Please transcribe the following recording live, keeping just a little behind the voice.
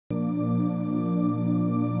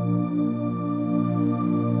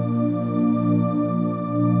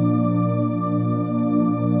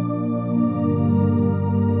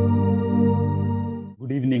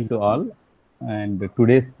and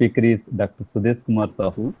today's speaker is Dr. Swadesh Kumar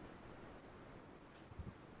Sahoo.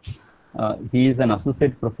 He is an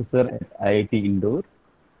associate professor at IIT Indore,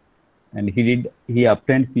 and he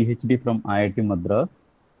obtained PhD from IIT Madras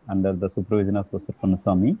under the supervision of Professor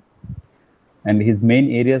Pannaswamy. And his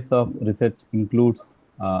main areas of research includes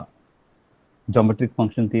geometric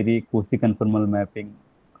function theory, Cauchy-conformal mapping,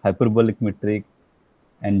 hyperbolic metric,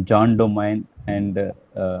 and John domain, and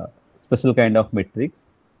special kind of metrics.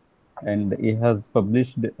 And he has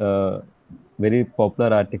published very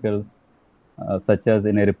popular articles such as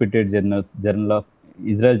in a reputed journals,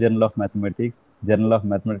 Israel Journal of Mathematics, Journal of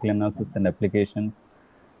Mathematical Analysis and Applications,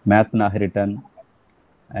 Math Naharitan,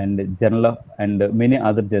 and many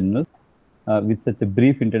other journals. With such a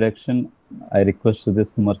brief introduction, I request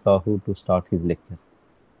Swadesh Kumar Sahoo to start his lectures.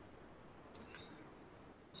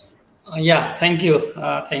 Yeah, thank you.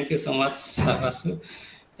 Thank you so much, Vasu.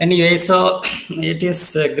 Anyway, so it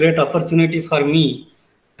is a great opportunity for me,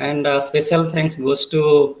 and special thanks goes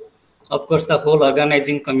to, of course, the whole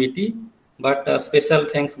organizing committee, but special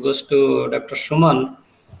thanks goes to Dr. Shuman,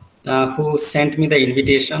 who sent me the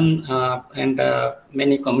invitation and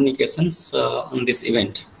many communications on this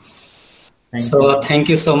event. Thank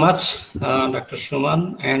you so much, Dr.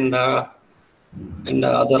 Shuman and the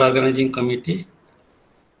other organizing committee.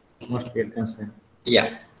 Most welcome, sir.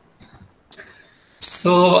 Yeah.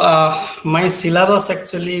 So my syllabus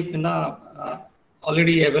actually,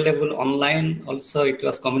 already available online. Also, it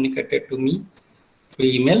was communicated to me through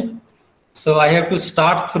email. So I have to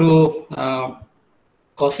start through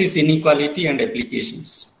Cauchy's inequality and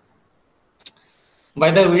applications.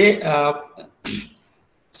 By the way,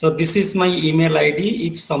 so this is my email ID.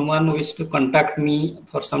 If someone wishes to contact me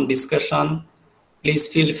for some discussion, please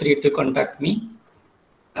feel free to contact me.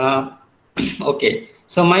 Okay.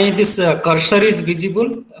 So this cursor is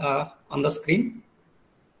visible on the screen.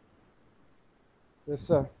 Yes,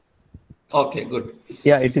 sir. Okay, good.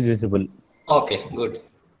 Yeah, it is visible. Okay, good.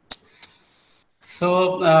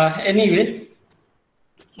 So anyway,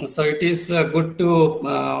 so it is good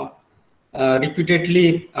to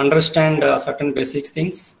repeatedly understand certain basic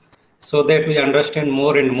things so that we understand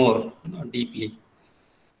more and more deeply.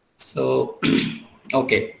 So,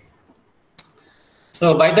 okay.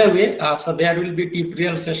 So by the way, so there will be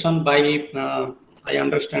tutorial session by, I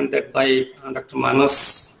understand that by Dr.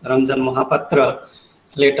 Manas Ranjan Mohapatra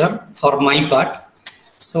later for my part.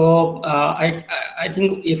 So I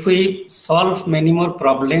think if we solve many more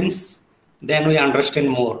problems, then we understand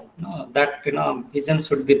more. That vision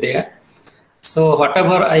should be there. So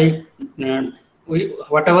whatever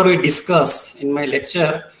we discuss in my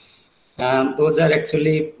lecture, those are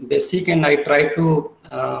actually basic, and I try to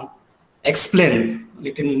explain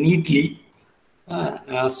little neatly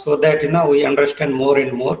so that we understand more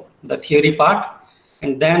and more the theory part,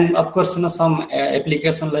 and then of course some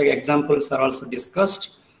application like examples are also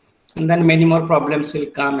discussed, and then many more problems will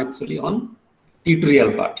come actually on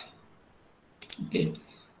tutorial part. Okay,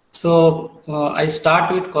 so I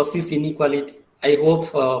start with Cauchy's inequality. I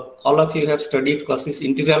hope all of you have studied Cauchy's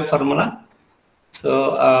integral formula.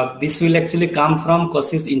 So this will actually come from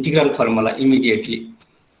Cauchy's integral formula immediately.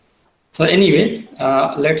 So anyway,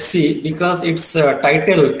 let's see, because its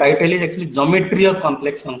title is actually geometry of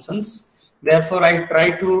complex functions. Therefore, I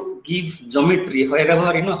try to give geometry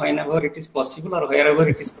wherever, whenever it is possible or wherever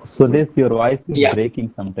it is possible. So this, your voice is breaking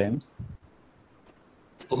sometimes.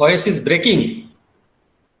 Voice is breaking.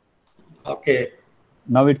 Okay.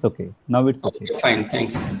 Now it's okay. Now it's okay. Fine,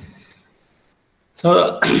 thanks.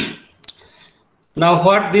 So now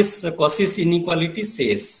what this Cauchy's inequality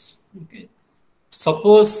says. Okay.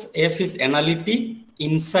 Suppose f is analytic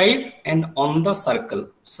inside and on the circle.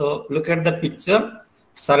 So look at the picture.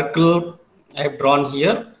 Circle I have drawn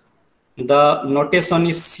here. The notation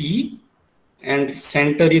is C, and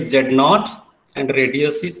center is Z0, and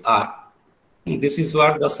radius is R. This is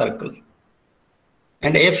what the circle.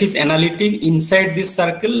 And f is analytic inside this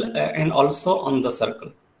circle and also on the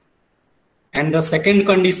circle. And the second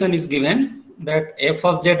condition is given that f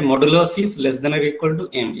of z modulus is less than or equal to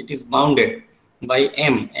m. It is bounded by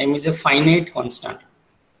m. M is a finite constant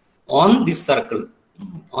on this circle,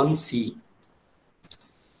 on C.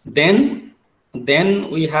 Then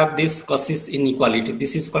we have this Cauchy's inequality.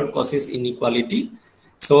 This is called Cauchy's inequality.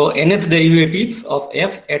 So nth derivative of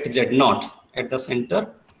f at z0 at the center,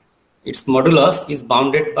 its modulus is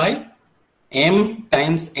bounded by m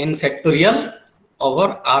times n factorial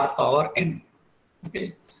over r power n.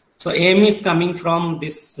 Okay. So m is coming from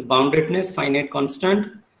this boundedness, finite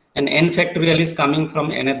constant, and n factorial is coming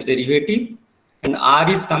from nth derivative, and r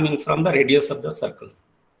is coming from the radius of the circle.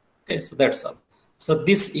 Okay, so that's all. So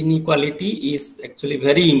this inequality is actually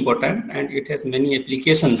very important and it has many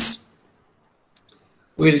applications.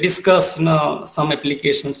 We'll discuss some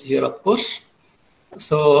applications here, of course.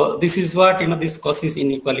 So this is what this Cauchy's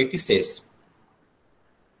inequality says.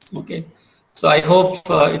 Okay, so I hope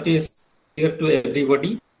it is clear to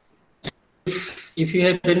everybody. If you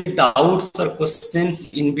have any doubts or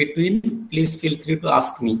questions in between, please feel free to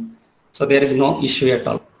ask me. So there is no issue at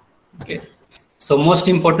all. Okay. So most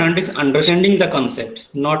important is understanding the concept,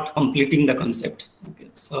 not completing the concept. Okay.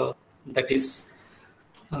 So that is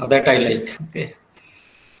that I like. Okay.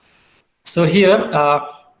 So here,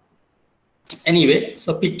 anyway,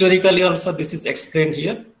 so pictorially also this is explained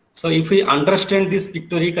here. So if we understand this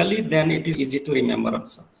pictorially, then it is easy to remember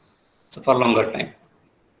also. So for longer time.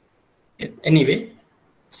 Okay. Anyway,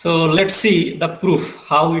 so let's see the proof,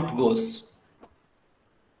 how it goes.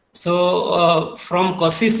 So from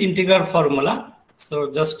Cauchy's integral formula,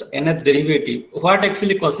 so just nth derivative, what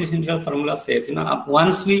actually Cauchy's integral formula says,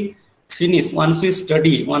 once we finish, once we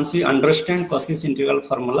study, once we understand Cauchy's integral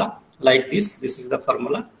formula like this is the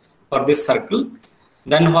formula for this circle,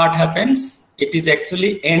 then what happens? It is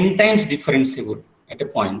actually n times differentiable at a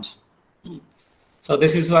point. So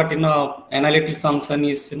this is what, analytic function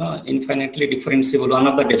is, infinitely differentiable. One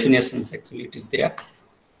of the definitions actually it is there.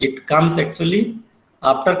 It comes actually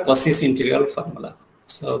after Cauchy's integral formula.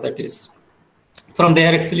 So that is, from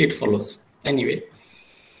there actually it follows. Anyway,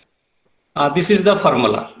 this is the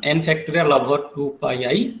formula, n factorial over 2 pi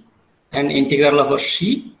I and integral over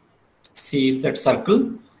C is that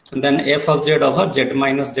circle, and then f of z over z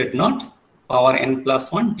minus z naught power n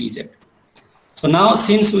plus 1 dz. So now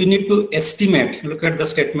since we need to estimate, look at the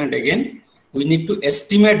statement again, we need to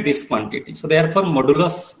estimate this quantity. So therefore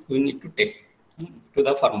modulus we need to take to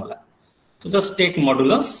the formula. So just take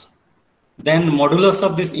modulus, then modulus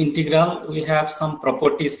of this integral, we have some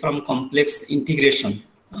properties from complex integration,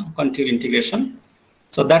 contour integration.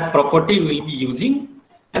 So that property we'll be using,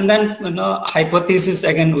 and then hypothesis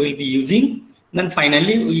again we'll be using, then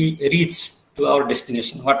finally we reach to our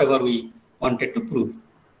destination, whatever we wanted to prove.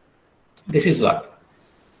 This is what.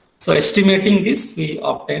 So estimating this, we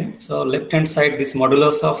obtain, so left hand side, this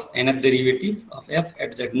modulus of nth derivative of f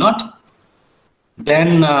at z naught,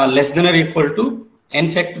 then less than or equal to n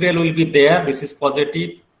factorial will be there, this is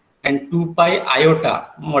positive, and 2 pi iota,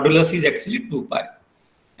 modulus is actually 2 pi.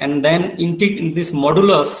 And then this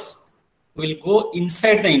modulus will go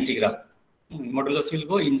inside the integral. Modulus will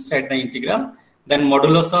go inside the integral, then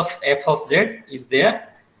modulus of f of z is there,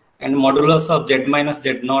 and modulus of z minus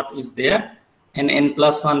z naught is there, and n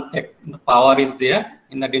plus 1 power is there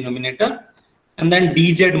in the denominator, and then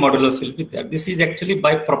dz modulus will be there. This is actually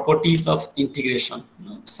by properties of integration.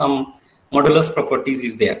 Some modulus properties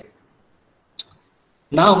is there.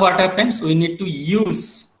 Now what happens? We need to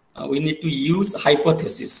use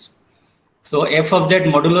hypothesis. So f of z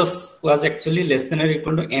modulus was actually less than or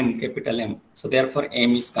equal to m, capital M. So therefore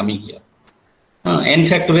m is coming here. N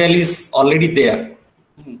factorial is already there.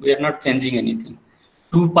 We are not changing anything.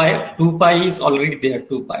 2 pi is already there,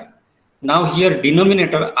 2 pi. Now here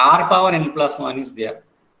denominator r power n plus 1 is there.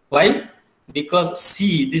 Why? Because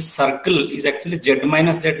C, this circle is actually z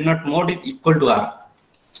minus z naught mod is equal to r.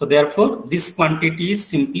 So therefore this quantity is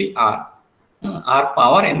simply r. R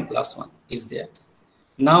power n plus 1 is there.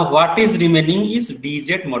 Now what is remaining is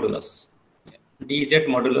dz modulus. Dz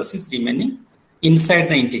modulus is remaining inside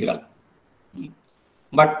the integral.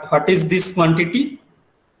 But what is this quantity?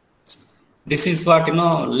 This is what,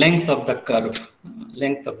 length of the curve,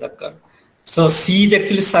 length of the curve. So C is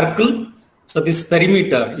actually circle. So this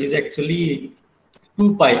perimeter is actually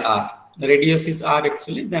 2 pi r. The radius is r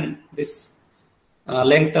actually, then this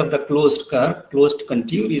length of the closed curve, closed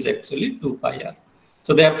contour is actually 2 pi r.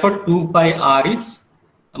 So therefore 2 pi r is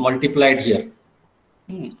multiplied here.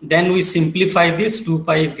 Then we simplify this, 2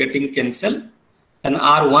 pi is getting cancelled, and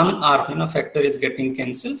r factor is getting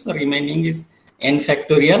cancelled. So remaining is n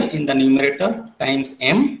factorial in the numerator times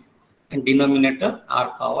m and denominator r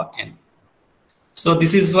power n. So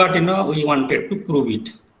this is what we wanted to prove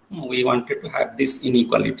it. We wanted to have this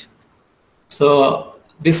inequality. So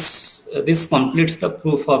this completes the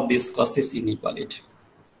proof of this Cauchy's inequality.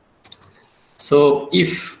 So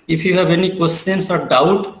if you have any questions or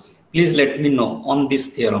doubt, please let me know on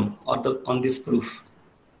this theorem or on this proof.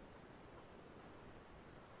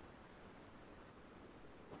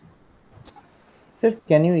 Sir,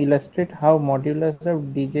 can you illustrate how modulus of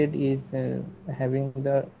dz is having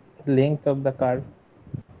the length of the curve?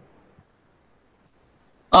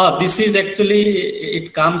 This is actually,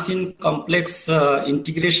 it comes in complex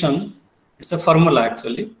integration. It's a formula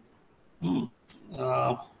actually. You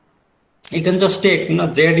can just take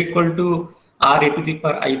z equal to r e to the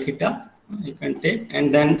power I theta you can take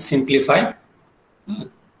and then simplify.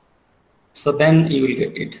 So then you will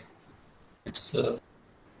get it. It's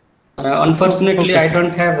unfortunately Okay, I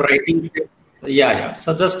don't have writing. Yeah.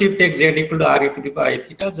 So just you take z equal to r e to the power I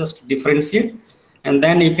theta, just differentiate, and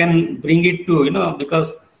then you can bring it to, because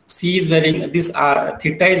c is varying, this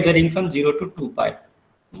theta is varying from 0 to 2 pi.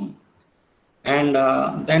 And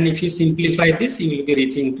then if you simplify this, you will be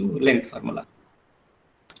reaching to length formula.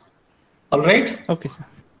 All right. okay, sir.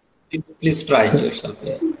 Please try yourself.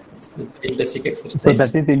 Yes. It's a very basic exercise. So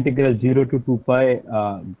that is the integral 0 to 2 pi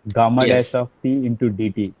gamma Yes. dash of t into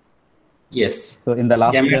dt. Yes. So in the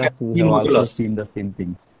last Gamma class, dash we T have also modulus. seen the same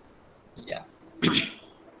thing. Yeah.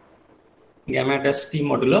 Gamma dash T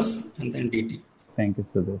modulus and then dt. Thank you,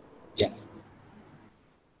 Swadesh. Yeah.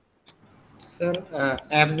 Sir,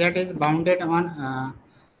 FZ is bounded on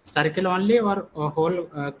circle only or a whole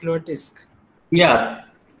closed disk? Yeah.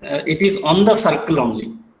 It is on the circle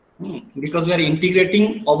only. Because we are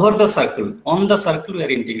integrating over the circle. On the circle, we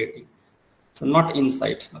are integrating. So not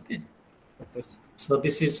inside. Okay. Okay, sir. So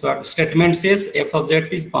this is what statement says, f of z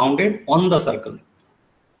is bounded on the circle.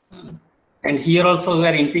 And here also we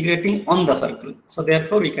are integrating on the circle. So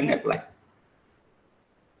therefore we can apply.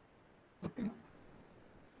 Okay.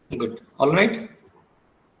 Good. All right.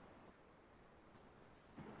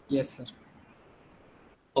 Yes, sir.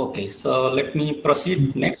 Okay. So let me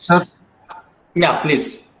proceed next. Sir, Yeah, please.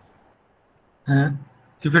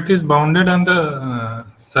 if it is bounded on the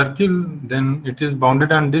circle, then it is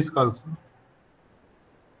bounded on disk also.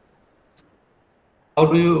 How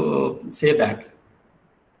do you say that?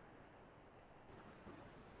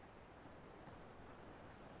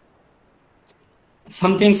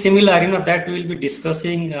 Something similar, that we will be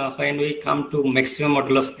discussing when we come to maximum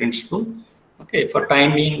modulus principle. Okay, for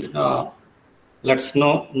time being, let's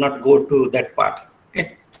not go to that part.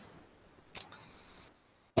 Okay.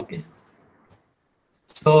 Okay.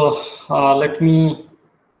 So let me,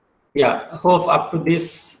 hope up to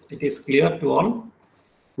this it is clear to all.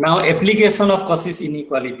 Now, application of Cauchy's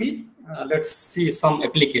inequality. Let's see some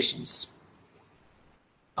applications.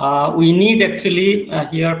 We need actually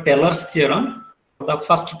here Taylor's theorem for the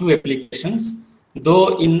first two applications.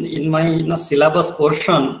 Though in my syllabus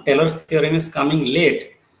portion, Taylor's theorem is coming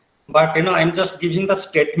late, but I'm just giving the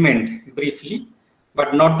statement briefly,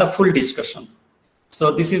 but not the full discussion. So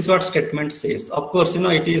this is what statement says. Of course,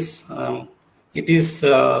 it is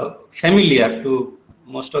familiar to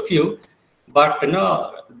most of you, but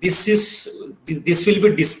this will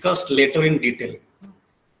be discussed later in detail.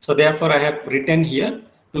 So therefore, I have written here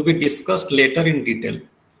to be discussed later in detail.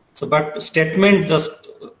 So, but statement just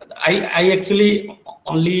I actually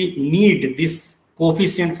only need this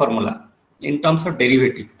coefficient formula in terms of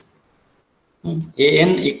derivative.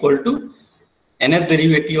 An equal to nth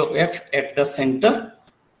derivative of f at the center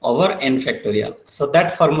over n factorial. So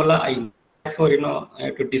that formula I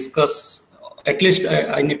have to discuss, at least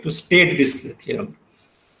I need to state this theorem.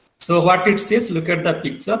 So what it says, look at the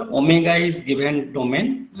picture, omega is given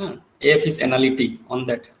domain, f is analytic on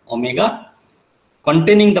that omega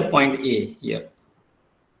containing the point A here.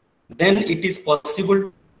 Then it is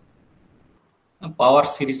possible power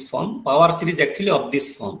series form. Power series actually of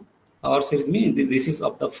this form. Power series means this is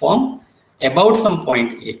of the form about some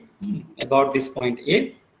point A, about this point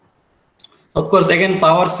A. Of course, again,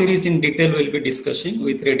 power series in detail we'll be discussing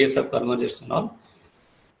with radius of convergence and all.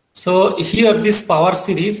 So here this power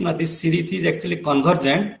series, now this series is actually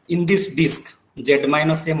convergent in this disk z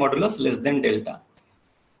minus a modulus less than delta.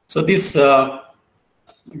 So this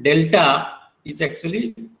delta is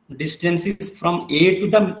actually distance is from A to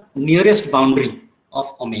the nearest boundary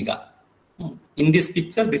of omega. In this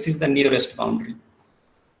picture, this is the nearest boundary.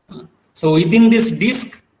 So within this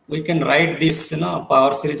disk, we can write this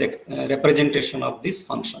power series representation of this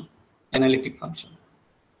function, analytic function.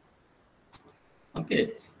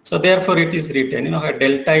 Okay. So therefore, it is written,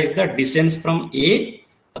 delta is the distance from A,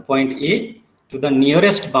 the point A, to the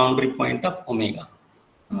nearest boundary point of omega.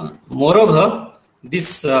 Moreover,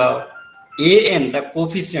 this an, the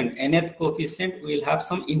coefficient, nth coefficient, will have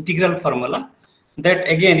some integral formula that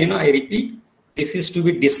again, I repeat, this is to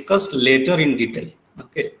be discussed later in detail.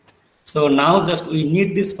 Okay. So now just we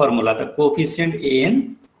need this formula, the coefficient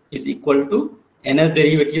an is equal to nth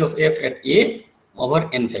derivative of f at A over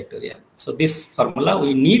n factorial. So this formula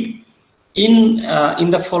we need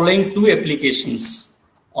in the following two applications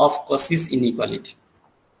of Cauchy's inequality.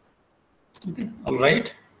 Okay, all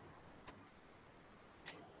right.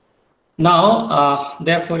 Now,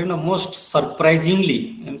 therefore, most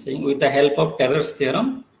surprisingly, I'm saying with the help of Taylor's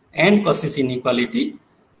theorem and Cauchy's inequality,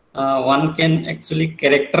 one can actually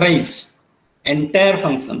characterize entire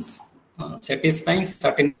functions satisfying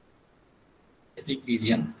certain specific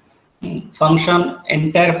region. Function,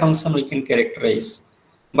 entire function we can characterize,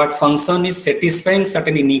 but function is satisfying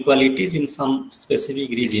certain inequalities in some specific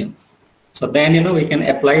region. So then, you know, we can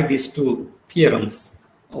apply these two theorems.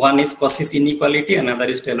 One is Cauchy's inequality, another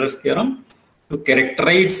is Taylor's theorem, to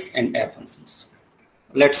characterize entire functions.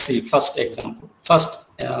 Let's see first example, first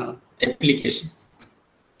application.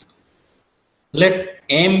 Let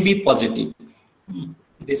m be positive,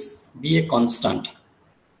 this be a constant.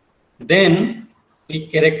 Then we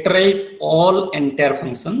characterize all entire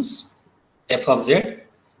functions f of z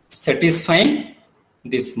satisfying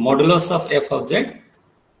this modulus of f of z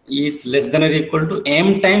is less than or equal to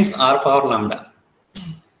m times r power lambda.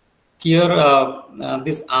 Here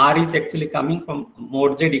this r is actually coming from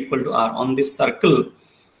mod z equal to r. On this circle,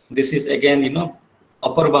 this is again, you know,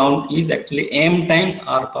 upper bound is actually m times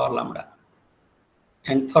r power lambda.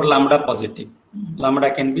 And for lambda positive, lambda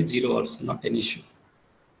can be 0 also, not an issue.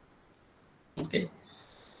 Okay.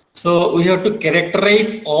 So we have to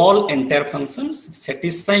characterize all entire functions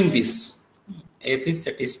satisfying this. F is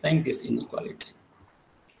satisfying this inequality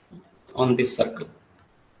on this circle.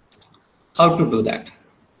 How to do that?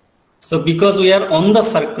 So because we are on the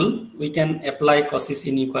circle, we can apply Cauchy's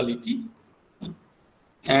inequality.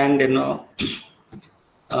 And you know,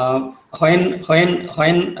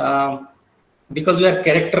 because we are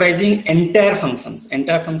characterizing entire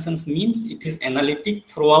functions means it is analytic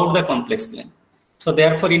throughout the complex plane. So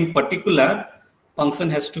therefore, in particular, function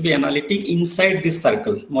has to be analytic inside this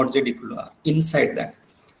circle, mod z equal to r, inside that.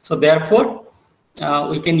 So therefore,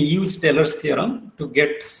 we can use Taylor's theorem to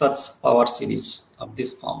get such power series of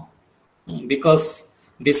this form. Because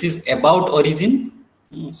this is about origin,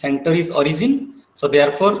 center is origin. So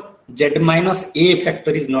therefore, z minus a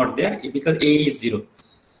factor is not there because a is 0.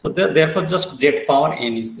 So therefore, just z power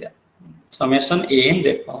n is there. Summation a n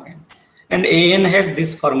z power n. And a n has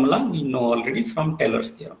this formula we know already from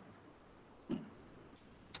Taylor's theorem.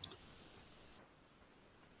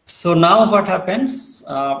 So now what happens?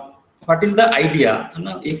 What is the idea?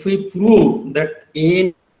 If we prove that a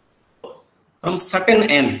n from certain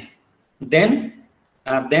n, then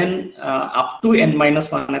up to n minus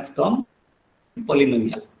 1th term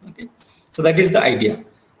polynomial. Okay, so that is the idea.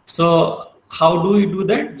 So how do we do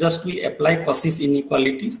that? Just we apply Cauchy's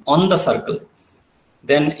inequalities on the circle.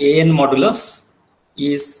 Then an modulus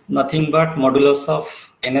is nothing but modulus of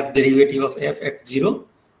nth derivative of f at 0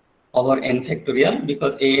 over n factorial,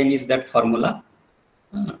 because an is that formula.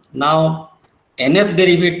 Now nth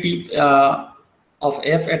derivative of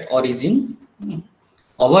f at origin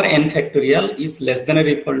over n factorial is less than or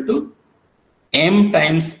equal to m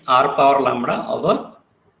times r power lambda over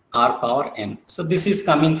r power n. So this is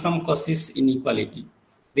coming from Cauchy's inequality,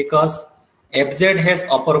 because fz has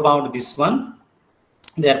upper bound this one,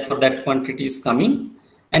 therefore that quantity is coming,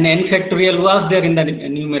 and n factorial was there in the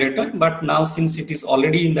numerator, but now since it is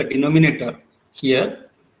already in the denominator here,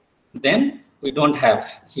 then we don't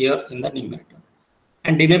have here in the numerator.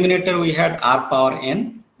 And denominator we had r power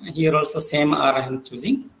n, here also same r I am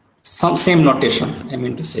choosing, same notation I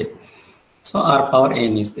mean to say. So r power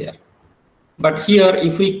n is there. But here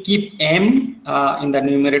if we keep m in the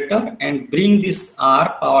numerator and bring this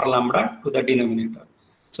r power lambda to the denominator,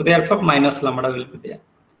 so therefore minus lambda will be there.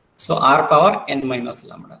 So r power n minus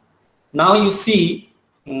lambda. Now you see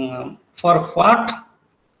for what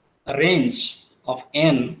range of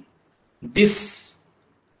n this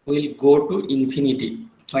will go to infinity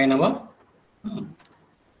whenever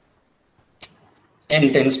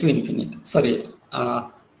n tends to infinity. Sorry,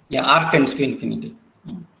 r tends to infinity.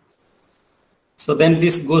 So then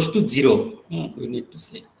this goes to 0. We need to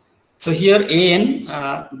say. So here an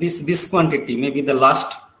this quantity, maybe the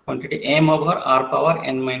last quantity m over r power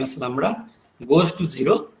n minus lambda goes to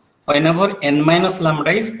 0 whenever n minus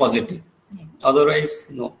lambda is positive.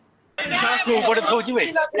 Otherwise, no.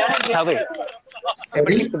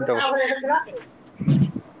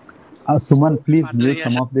 Suman, please mute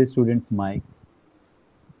some of the students' mic.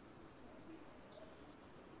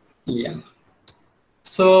 Yeah.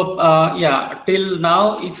 So yeah, till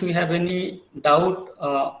now, if you have any doubt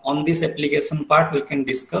on this application part, we can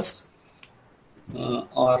discuss,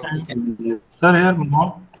 or we can. Sir, here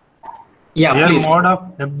mod. Yeah, here please. Mod of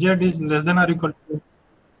fz is less than or equal to.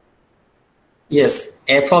 Yes,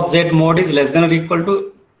 f of z mod is less than or equal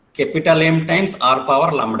to capital M times r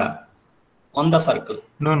power lambda on the circle.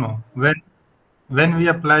 No. When we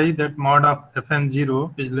apply that mod of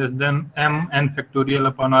fn0 is less than m n factorial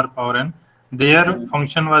upon r power n, their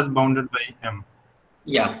function was bounded by m.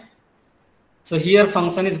 Yeah. So here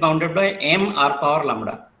function is bounded by m r power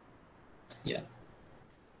lambda. Yeah.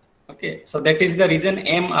 Okay, so that is the reason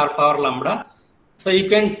m r power lambda. So you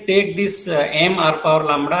can take this m r power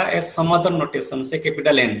lambda as some other notation, say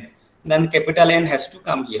capital N. Then capital N has to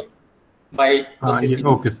come here by Cauchy's Yeah,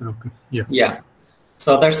 okay, sir. Okay. Yeah. Yeah.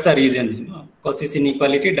 So that's the reason, Cauchy's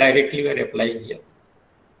inequality directly we are applying here.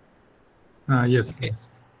 Yes. Okay. Yes.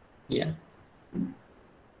 Yeah.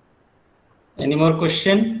 Any more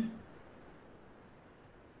question?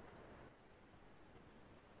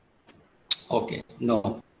 Okay,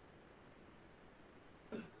 no.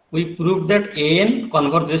 We proved that an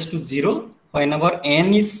converges to 0 whenever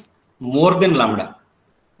n is more than lambda.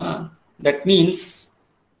 That means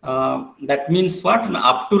what?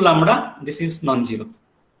 Up to lambda, this is non-zero.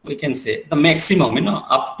 We can say the maximum,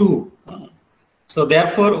 up to. So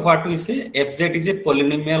therefore, what we say, fz is a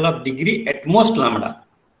polynomial of degree at most lambda,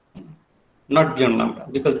 not beyond lambda,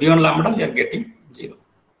 because beyond lambda we are getting 0.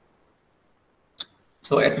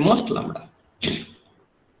 So at most lambda.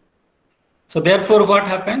 So therefore, what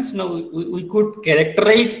happens? Now we could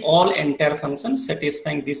characterize all entire functions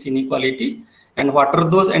satisfying this inequality. And what are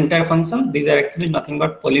those entire functions? These are actually nothing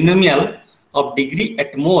but polynomial of degree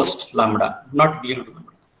at most lambda, not beyond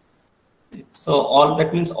lambda. So all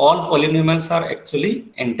that means all polynomials are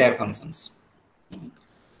actually entire functions.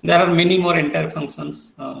 There are many more entire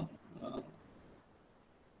functions are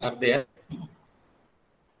there.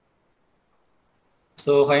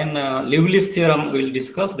 So when Lewis theorem we will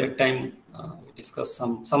discuss, that time we discuss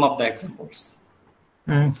some of the examples.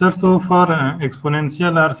 Sir, so for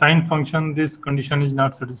exponential or sine function, this condition is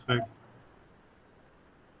not satisfied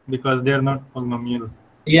because they are not polynomial.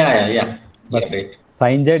 Yeah. But right.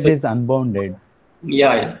 Sin z is unbounded.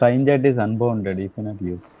 Yeah. Sin z is unbounded. You cannot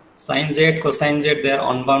use. Sin z, cosine z, they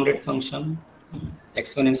are unbounded function.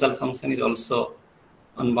 Exponential function is also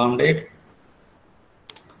unbounded.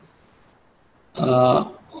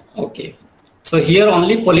 Okay. So here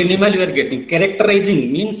only polynomial we are getting.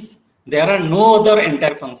 Characterizing means there are no other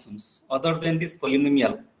entire functions other than this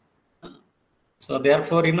polynomial. So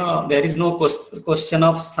therefore, there is no question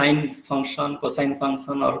of sine function, cosine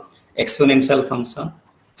function, or exponential function.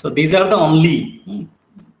 So these are the only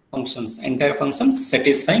functions, entire functions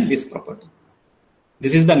satisfying this property.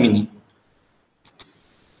 This is the meaning.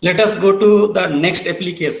 Let us go to the next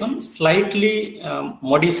application, slightly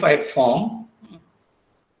modified form.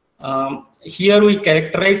 Here we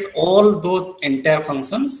characterize all those entire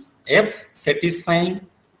functions f satisfying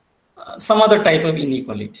some other type of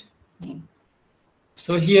inequality.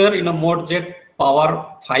 So here mod z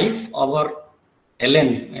power 5 over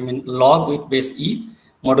ln, I mean log with base e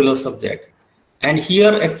modulus of z. And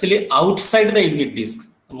here actually outside the unit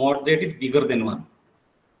disk, mod z is bigger than 1.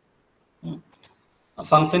 A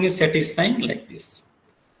function is satisfying like this.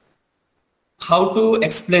 How to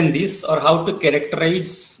explain this or how to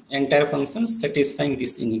characterize entire functions satisfying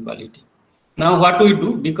this inequality? Now what we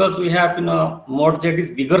do, because we have mod z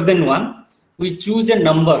is bigger than 1, we choose a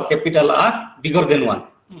number capital R bigger than 1.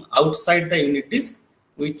 Outside the unit disk,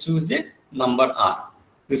 we choose a number R.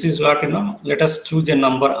 This is what let us choose a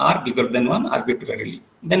number R bigger than 1 arbitrarily,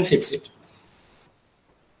 then fix it.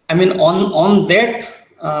 I mean on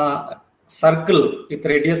that circle with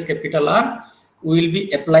radius capital R, we will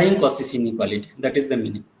be applying Cauchy's inequality. That is the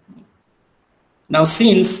meaning. Now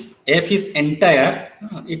since f is entire,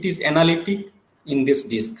 it is analytic in this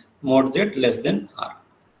disk, mod z less than R.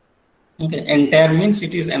 Okay, entire means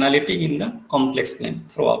it is analytic in the complex plane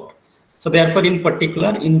throughout. So therefore, in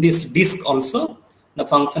particular, in this disk also, the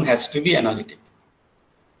function has to be analytic.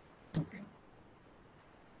 Okay.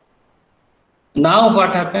 Now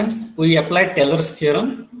what happens? We apply Taylor's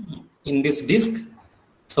theorem in this disk.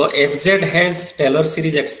 So fz has Taylor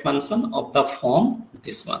series expansion of the form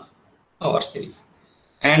this one, our series.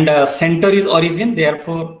 And center is origin,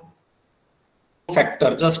 therefore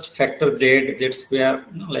factor, just factor z square,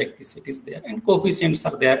 like this it is there, and coefficients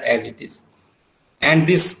are there as it is. And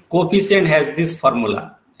this coefficient has this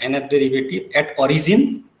formula, nth derivative at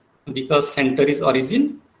origin, because center is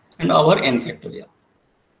origin, and over n factorial.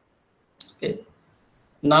 Okay.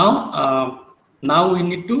 Now we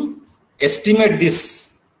need to estimate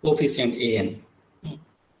this coefficient an.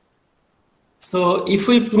 So if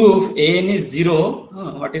we prove an is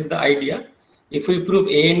 0, what is the idea? If we prove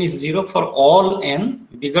an is 0 for all n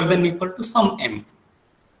bigger than or equal to some m,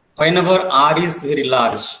 whenever r is very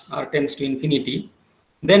large, r tends to infinity,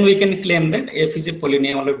 then we can claim that f is a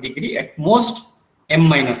polynomial of degree at most m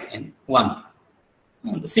minus n, 1.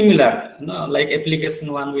 Similar, like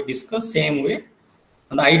application 1 we discussed, same way.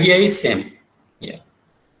 And the idea is same here.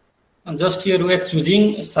 And just here we are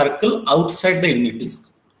choosing a circle outside the unit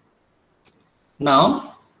disk.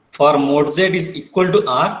 Now, for mod z is equal to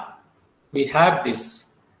r, we have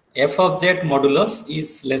this f of z modulus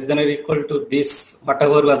is less than or equal to this,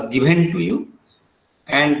 whatever was given to you.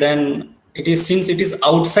 And then it is, since it is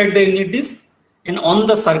outside the unit disk and on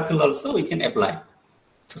the circle also we can apply.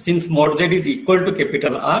 So since mod z is equal to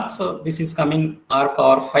capital R, so this is coming R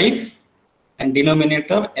power 5 and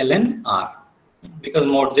denominator ln R, because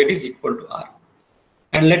mod z is equal to R.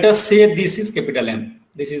 And let us say this is capital M.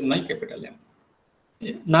 This is my capital M.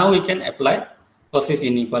 Now we can apply Cauchy's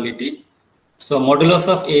inequality. So modulus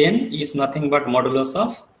of an is nothing but modulus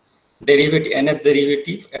of derivative, nth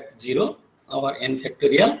derivative at 0 over n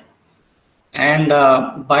factorial. And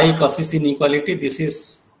by Cauchy's inequality, this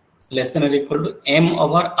is less than or equal to m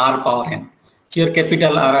over r power n. Here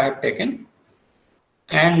capital R I have taken.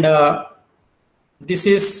 And this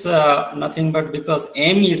is nothing but, because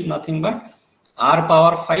m is nothing but r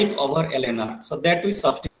power 5 over ln r. So that we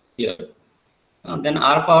substitute here. Then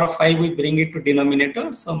r power 5 we bring it to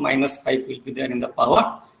denominator. So minus 5 will be there in the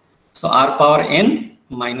power. So r power n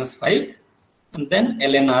minus 5. And then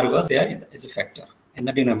ln r was there as a factor in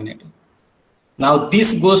the denominator. Now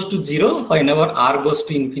this goes to 0 whenever r goes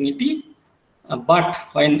to infinity, but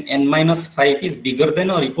when n minus 5 is bigger than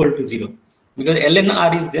or equal to 0, because ln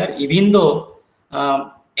r is there, even though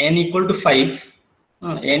n equal to 5,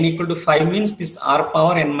 n equal to 5 means this r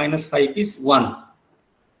power n minus 5 is 1,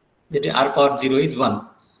 that is r power 0 is 1.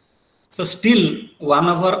 So still 1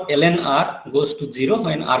 over ln r goes to 0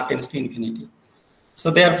 when r tends to infinity. So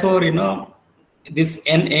therefore, this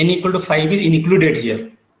n equal to 5 is included here.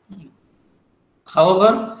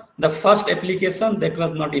 However, the first application that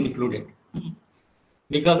was not included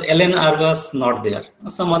because ln r was not there.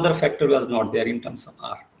 Some other factor was not there in terms of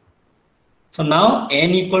r. So now n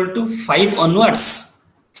equal to 5 onwards,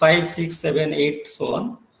 5, 6, 7, 8, so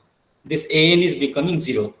on, this an is becoming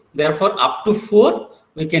 0. Therefore, up to 4,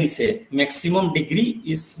 we can say maximum degree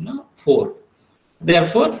is 4.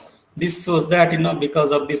 Therefore, this shows that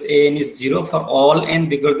because of this an is 0 for all n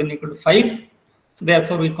bigger than or equal to 5. So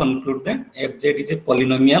therefore, we conclude that fz is a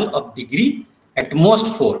polynomial of degree at most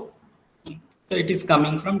 4. So it is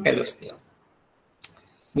coming from Taylor's theorem.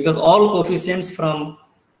 Because all coefficients from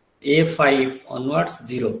a5 onwards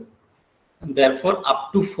 0. And therefore,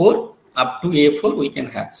 up to 4, up to a4 we can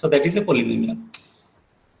have. So that is a polynomial.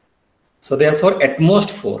 So therefore, at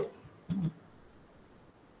most 4.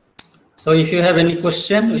 So if you have any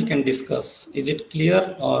question, we can discuss. Is it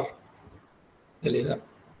clear or clear?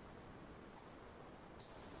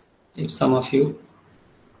 If some of you,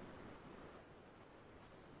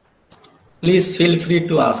 please feel free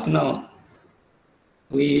to ask now.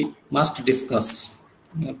 We must discuss,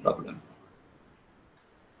 no problem.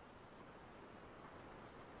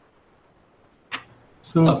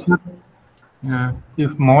 So, Okay. sir,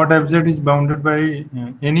 if mod fz is bounded by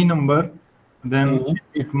any number, then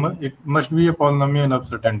it must be a polynomial of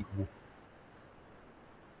certain degree.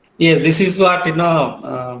 Yes, this is what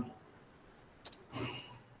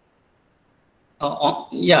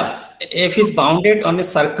yeah, f is bounded on a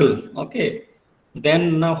circle. Okay,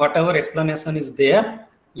 then whatever explanation is there,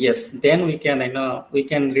 yes, then we can we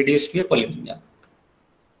can reduce to a polynomial.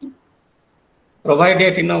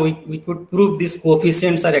 Provided we could prove these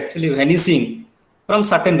coefficients are actually vanishing from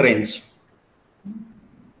certain range.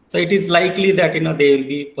 So it is likely that they will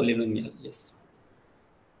be polynomial. Yes,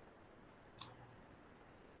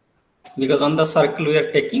 because on the circle we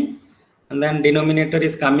are taking, and then denominator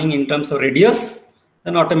is coming in terms of radius,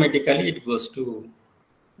 then automatically it goes to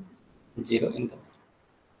 0 in the.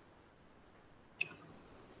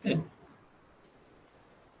 Okay.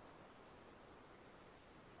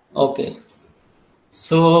 Okay.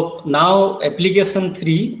 So now application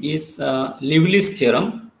 3 is Lively's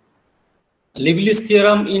theorem. Lively's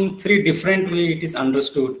theorem in 3 different ways it is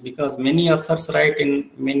understood, because many authors write in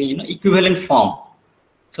many equivalent form.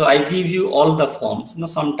 So I give you all the forms.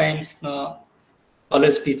 Sometimes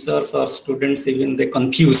college teachers or students even they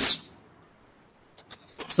confuse.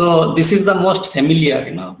 So this is the most familiar,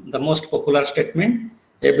 the most popular statement.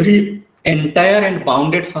 Every entire and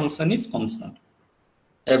bounded function is constant.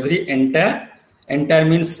 Every entire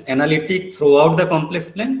means analytic throughout the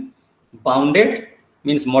complex plane. Bounded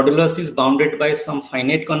means modulus is bounded by some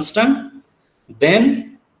finite constant.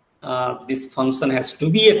 Then this function has to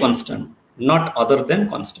be a constant, not other than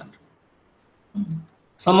constant.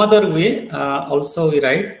 Some other way also we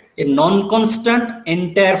write a non-constant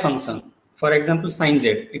entire function. For example, sin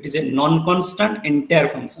z, it is a non-constant entire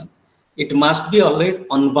function. It must be always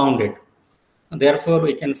unbounded. Therefore,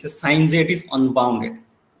 we can say sin z is unbounded,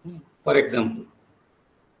 for example.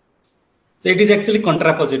 So it is actually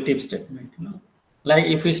contrapositive statement. Like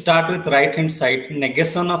if we start with right hand side,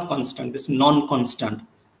 negation of constant, this non-constant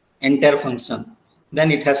entire function.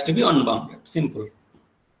 then it has to be unbounded. Simple.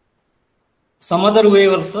 Some other way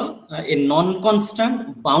also, a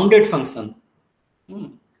non-constant bounded function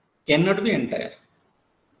cannot be entire.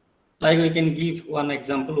 Like we can give one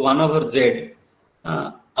example, 1 over z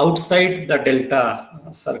outside the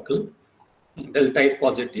delta circle. Delta is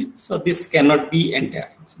positive, so this cannot be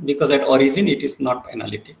entire because at origin it is not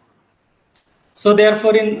analytic. So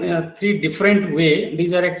therefore, in 3 different ways,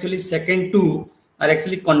 these are actually second 2 are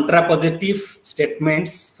actually contrapositive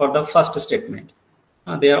statements for the first statement.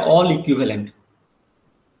 They are all equivalent.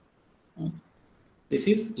 This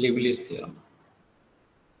is Liebowitz theorem.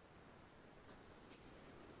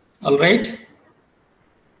 All right.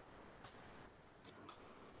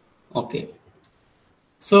 Okay.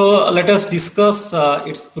 So let us discuss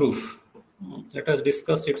its proof. Let us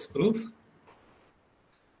discuss its proof.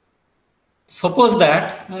 Suppose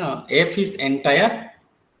that f is entire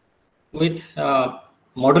with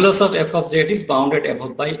modulus of f of z is bounded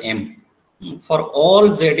above by m for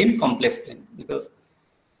all z in complex plane, because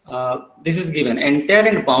this is given entire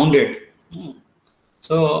and bounded.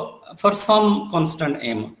 So for some constant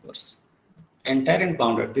m, of course, entire and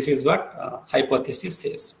bounded. This is what hypothesis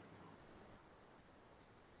says.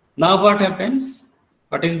 Now what happens?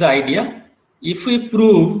 What is the idea? If we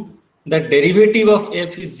prove that derivative of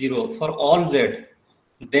f is 0 for all z,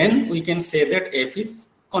 then we can say that f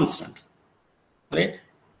is constant, right?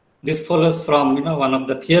 This follows from one of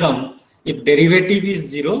the theorem. If derivative is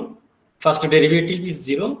 0, first derivative is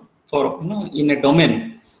 0 for in a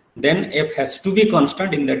domain, then f has to be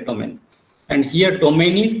constant in that domain. And here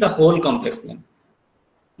domain is the whole complex plane.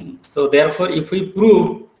 So therefore, if we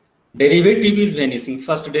prove derivative is vanishing,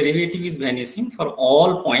 first derivative is vanishing for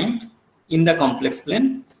all point in the complex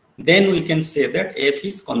plane, then we can say that f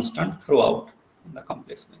is constant throughout the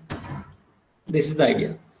complex plane. This is the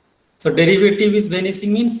idea. So derivative is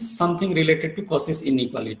vanishing means something related to Cauchy's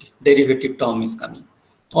inequality. Derivative term is coming,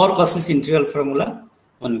 or Cauchy's integral formula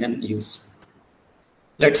one can use.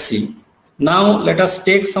 Let's see. Now let us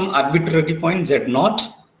take some arbitrary point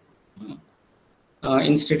z0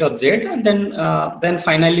 instead of z, and then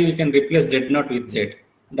finally we can replace z0 with z.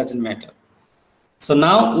 Doesn't matter. So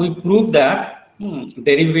now we prove that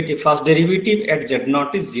derivative, first derivative at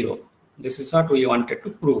z0 is 0. This is what we wanted to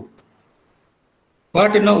prove.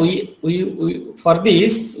 But we for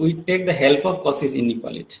this we take the help of Cauchy's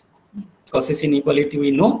inequality. Cauchy's inequality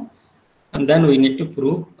we know, and then we need to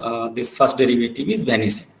prove this first derivative is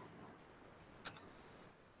vanishing.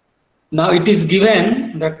 Now it is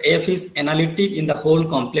given that f is analytic in the whole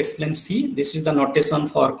complex plane C. This is the notation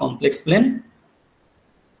for complex plane,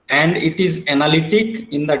 and it is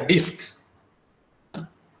analytic in the disk.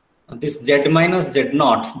 This z minus z0.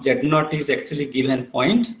 Z0 is actually given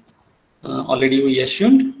point. Already we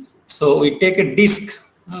assumed. So we take a disk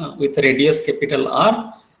with radius capital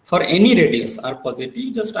R. For any radius R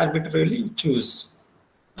positive, just arbitrarily choose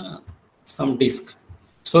some disk,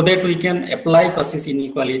 so that we can apply Cauchy's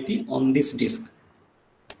inequality on this disk,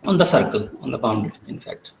 on the circle, on the boundary, in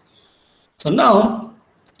fact. So now,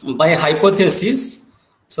 by hypothesis,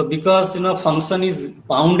 so because function is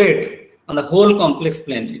bounded on the whole complex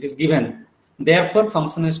plane, it is given. Therefore,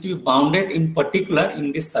 function has to be bounded in particular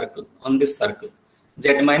in this circle, on this circle.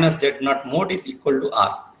 Z minus Z0 mode is equal to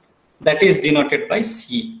R. That is denoted by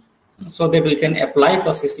C, so that we can apply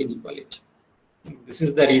Cauchy's inequality. This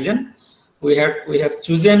is the reason we have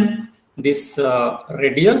chosen this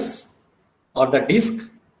radius or the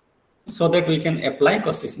disk, so that we can apply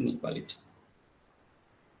Cauchy's inequality.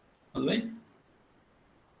 All right.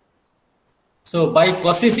 So by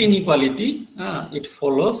Cauchy's inequality, it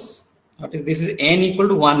follows. What is this? Is n equal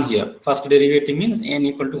to 1 here. First derivative means n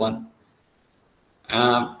equal to 1.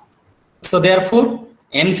 So therefore,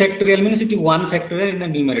 n factorial means it is 1 factorial in the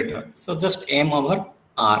numerator. So just m over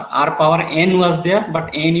r. R power n was there,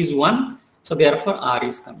 but n is 1. So therefore, r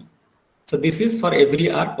is coming. So this is for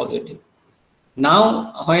every r positive.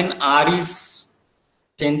 Now, when r is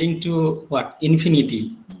tending to what?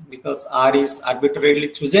 Infinity, because r is arbitrarily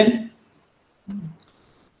chosen.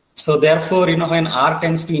 So therefore, when r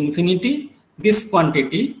tends to infinity, this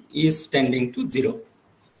quantity is tending to 0.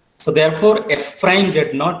 So therefore, f prime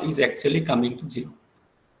z0 is actually coming to 0.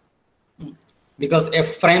 Because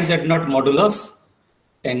f prime z0 modulus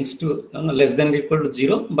tends to less than or equal to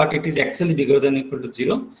 0, but it is actually bigger than or equal to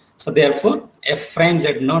 0. So therefore, f prime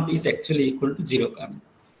z0 is actually equal to 0 coming.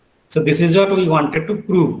 So this is what we wanted to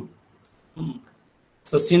prove.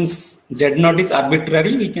 So since z0 is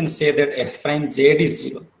arbitrary, we can say that f prime z is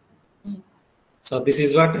 0. So this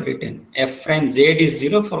is what written. F prime z is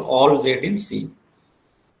 0 for all z in C.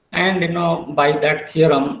 And by that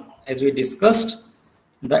theorem, as we discussed,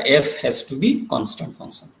 the f has to be constant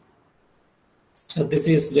function. So this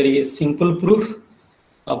is very simple proof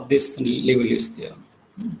of this Liebowitz theorem.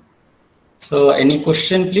 So any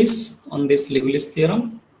question please on this Liebowitz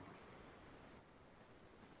theorem?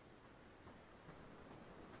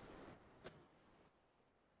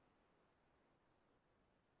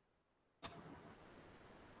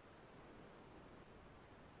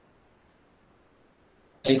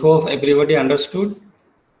 I hope everybody understood.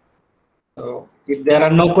 So if there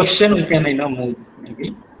are no questions, we can move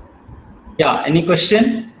maybe. Yeah, any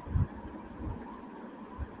question?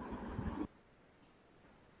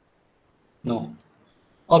 No.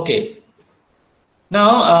 Okay.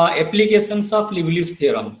 Now applications of Liebowitz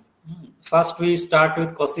theorem. First we start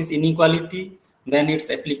with Cauchy's inequality, then its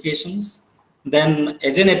applications. Then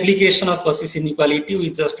as an application of Cauchy's inequality, we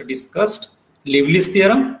just discussed Liebowitz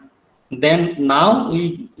theorem. Then now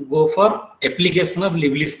we go for application of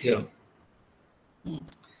Liebowitz theorem.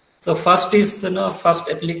 So first is first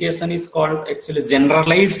application is called actually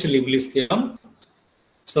generalized Liebowitz theorem.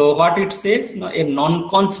 So what it says, a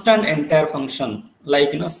non-constant entire function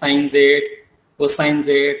like sine z, cosine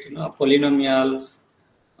z, polynomials,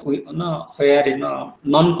 where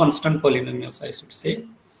non-constant polynomials I should say,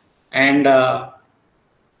 and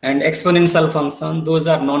exponential function, those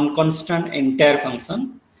are non-constant entire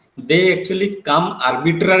function. They actually come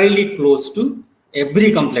arbitrarily close to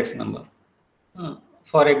every complex number.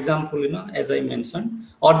 For example, as I mentioned,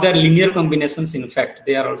 or their linear combinations, in fact,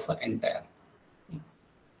 they are also entire.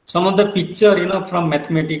 Some of the picture, from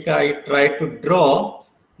Mathematica, I try to draw,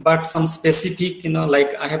 but some specific,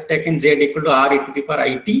 like I have taken z equal to r e to the power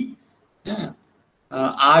it.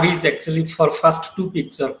 R is actually for first two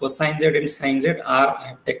picture, cosine z and sine z, r I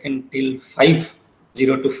have taken till 5,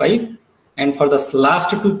 0 to 5. And for the last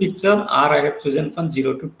two picture, r I have chosen from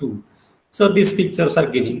 0 to 2. So these pictures are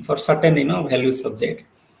giving for certain values of z,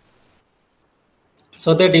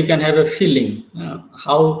 so that you can have a feeling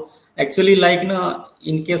how actually like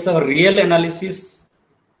in case of real analysis,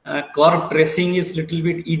 curve tracing is little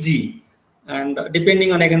bit easy, and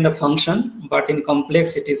depending on again the function, but in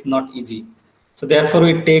complex it is not easy. So therefore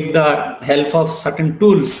we take the help of certain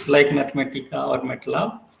tools like Mathematica or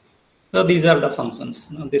MATLAB. So these are the functions.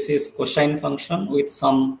 This is cosine function with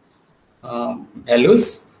some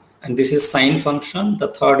values, and this is sine function. The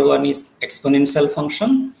third one is exponential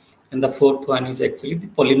function, and the fourth one is actually the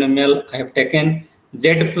polynomial. I have taken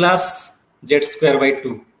z plus z square by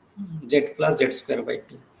 2, z plus z square by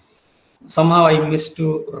 2. Somehow I missed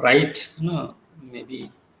to write,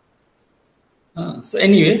 maybe. So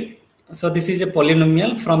anyway, so this is a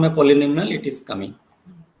polynomial. From a polynomial, it is coming.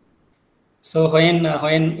 So when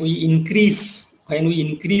we increase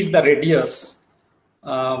the radius,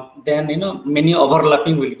 then many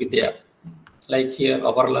overlapping will be there. Like here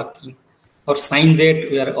overlapping. For sine z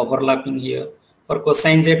we are overlapping here. For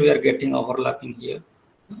cosine z we are getting overlapping here.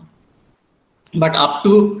 But up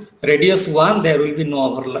to radius 1 there will be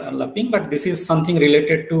no overlapping. But this is something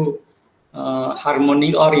related to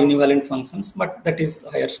harmonic or univalent functions. But that is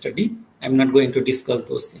higher study. I'm not going to discuss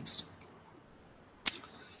those things.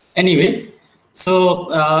 Anyway, so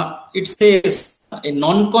it says a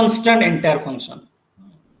non-constant entire function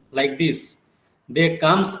like this, they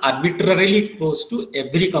comes arbitrarily close to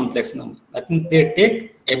every complex number. That means they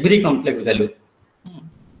take every complex value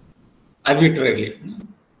arbitrarily.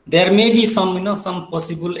 There may be some some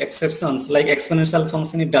possible exceptions, like exponential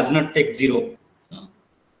function, it does not take 0.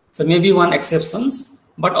 So maybe one exceptions,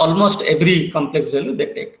 but almost every complex value they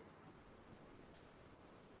take.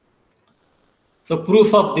 So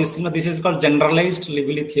proof of this, this is called generalized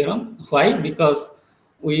Liebowitz theorem. Why? Because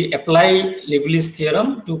we apply Liebowitz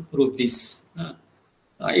theorem to prove this.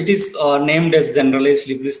 It is named as generalized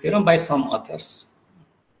Liebowitz theorem by some authors.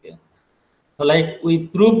 Okay. So like we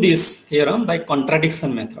prove this theorem by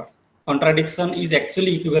contradiction method. Contradiction is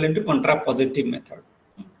actually equivalent to contrapositive method.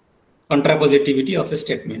 Contrapositivity of a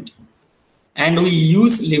statement. And we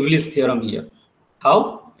use Liebowitz theorem here.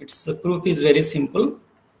 How? Its proof is very simple.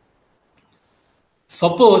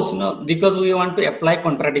 Suppose, because we want to apply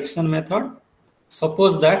contradiction method,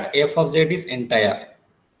 suppose that f of z is entire.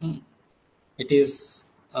 It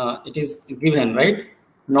is given, right?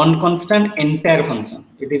 Non-constant entire function.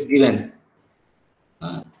 It is given.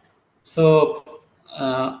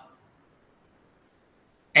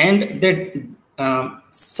 And that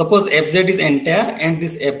suppose fz is entire, and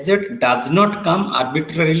this fz does not come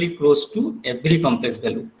arbitrarily close to every complex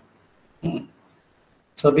value.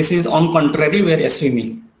 So this is on contrary we are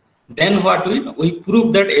assuming. Then what we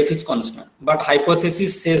prove that f is constant, but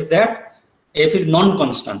hypothesis says that f is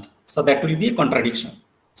non-constant. So that will be a contradiction.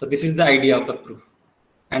 So this is the idea of the proof.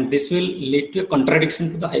 and this will lead to a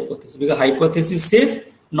contradiction to the hypothesis, because hypothesis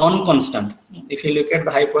says non-constant. If you look at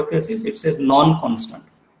the hypothesis, it says non-constant,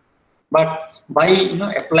 but by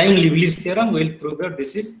applying Lively's theorem, we will prove that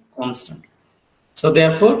this is constant. So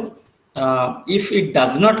therefore, if it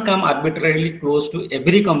does not come arbitrarily close to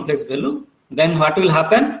every complex value, then what will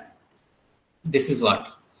happen? This is what.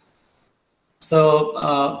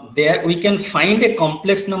 So there we can find a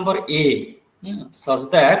complex number A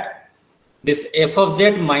such that this f of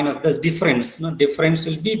z minus the difference, difference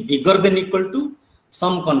will be bigger than equal to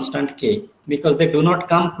some constant k, because they do not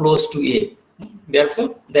come close to A.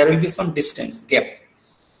 Therefore, there will be some distance gap.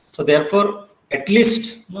 So therefore, at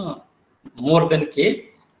least more than k,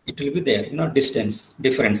 it will be there, distance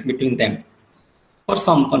difference between them for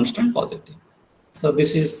some constant positive. So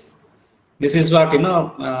this is what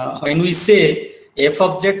when we say f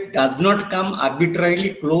of z does not come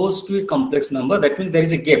arbitrarily close to a complex number, that means there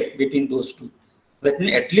is a gap between those two. That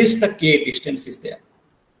means at least the k distance is there.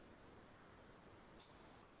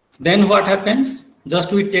 Then what happens?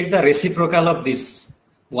 Just we take the reciprocal of this.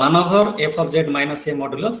 1 over f of z minus a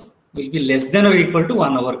modulus will be less than or equal to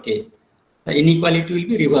 1 over k. The inequality will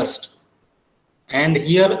be reversed. And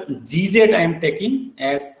here gz I am taking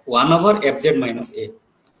as 1 over fz minus a.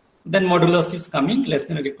 Then modulus is coming less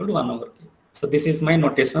than or equal to 1 over k. So this is my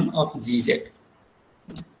notation of gz.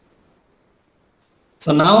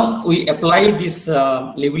 So now we apply this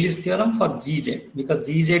Lively's theorem for gz, because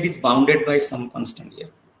gz is bounded by some constant here.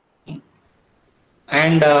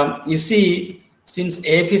 And you see, since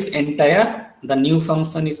f is entire, the new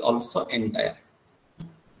function is also entire.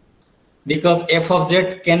 Because f of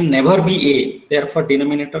z can never be a, therefore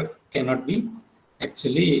denominator cannot be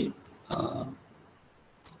actually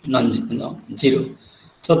zero.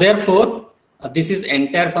 So therefore, this is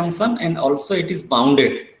entire function, and also it is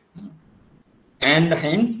bounded, and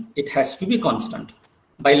hence it has to be constant.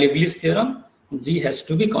 By Lively's theorem, g has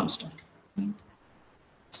to be constant.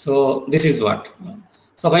 So this is what.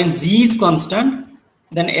 So when g is constant,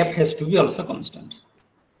 then f has to be also constant,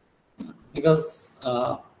 because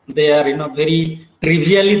they are very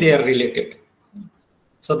trivially they are related.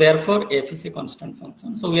 So therefore f is a constant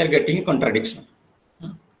function. So we are getting a contradiction.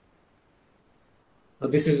 So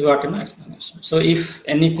this is what explanation. So if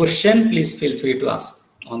any question, please feel free to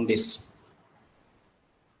ask on this.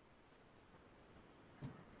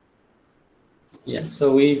 Yeah,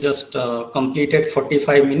 so we just completed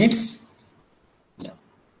 45 minutes. Yeah.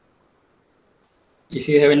 If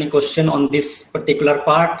you have any question on this particular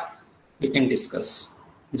part, we can discuss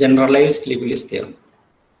generalized Lively's theorem.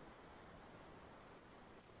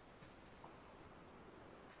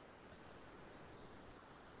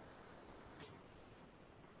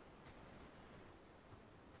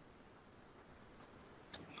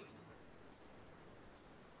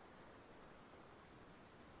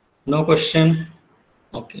 No question?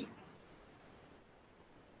 Okay.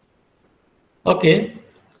 Okay.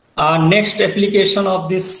 Next application of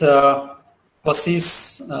this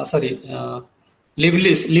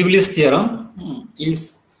Lively's theorem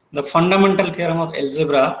is the fundamental theorem of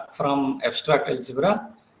algebra from abstract algebra.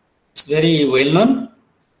 It's very well known.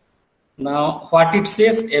 Now, what it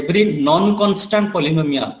says, every non-constant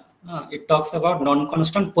polynomial, it talks about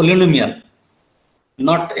non-constant polynomial,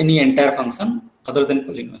 not any entire function other than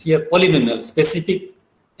polynomial. Here, polynomial, specific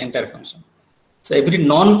entire function. So every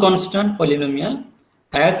non-constant polynomial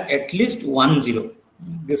has at least 1 0.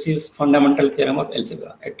 This is fundamental theorem of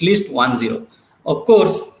algebra, at least 1 0. Of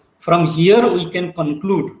course, from here we can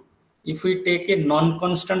conclude, if we take a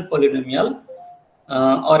non-constant polynomial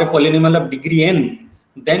or a polynomial of degree n,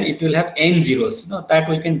 then it will have n zeros. That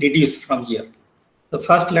we can deduce from here. So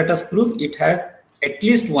first let us prove it has at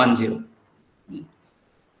least 1 0.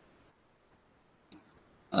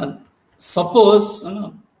 Suppose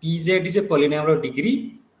pz is a polynomial of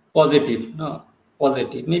degree positive.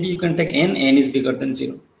 Positive. Maybe you can take n is bigger than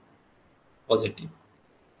 0. Positive.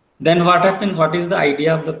 Then what happens? What is the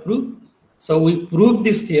idea of the proof? So we prove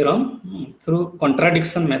this theorem through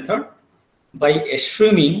contradiction method by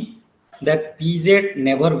assuming that pz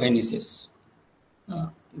never vanishes,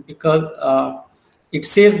 because it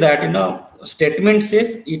says that statement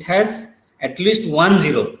says it has at least 1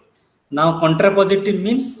 0. Now contrapositive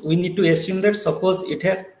means we need to assume that suppose it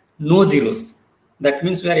has no zeros. That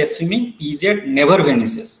means we are assuming pz never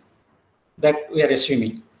vanishes. That we are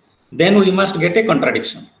assuming. Then we must get a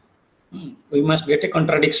contradiction. We must get a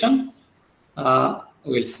contradiction.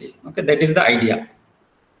 We'll see. Okay, that is the idea.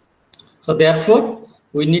 So therefore,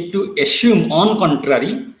 we need to assume on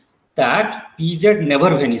contrary that pz never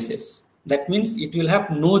vanishes. That means it will have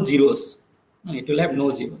no zeros. It will have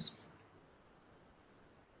no zeros.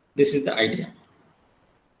 This is the idea.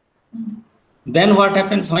 Then what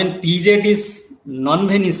happens when pz is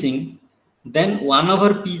non-vanishing? Then 1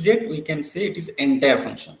 over pz, we can say it is entire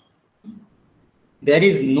function. There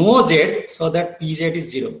is no z, so that pz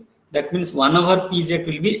is 0. That means 1 over pz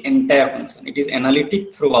will be entire function. It is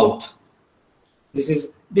analytic throughout.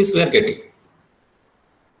 This we are getting.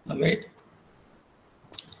 All right.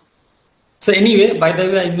 So anyway, by the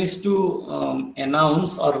way, I missed to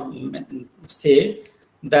announce or say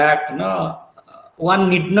that one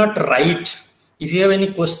need not write. If you have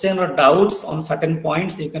any question or doubts on certain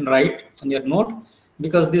points, you can write on your note,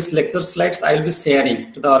 because these lecture slides I will be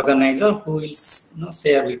sharing to the organizer, who will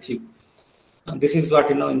share with you. This is what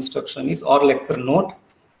instruction is, or lecture note,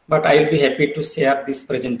 but I will be happy to share this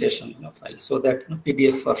presentation file, so that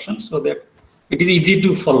PDF version, so that it is easy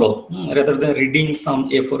to follow rather than reading some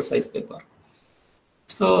A4 size paper.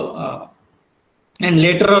 So and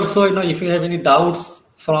later also, if you have any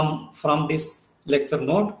doubts from this lecture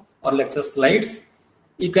note or lecture slides,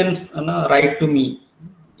 you can write to me.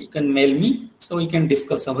 You can mail me, so we can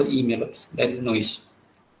discuss our emails. There is no issue.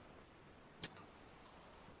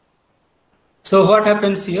 So what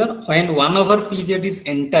happens here, when 1 over pz is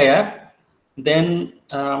entire, then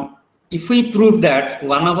if we prove that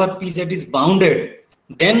 1 over pz is bounded,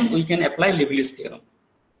 then we can apply Liebniz theorem.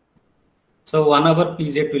 So 1 over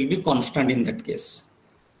pz will be constant in that case.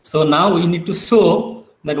 So now we need to show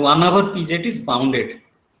that 1 over pz is bounded.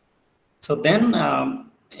 So then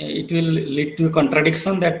it will lead to a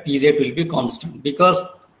contradiction that pz will be constant,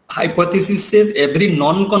 because hypothesis says every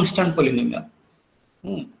non-constant polynomial.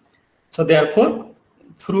 So therefore,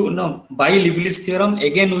 by Liebniz theorem,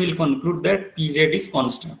 again we will conclude that pz is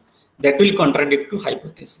constant. That will contradict to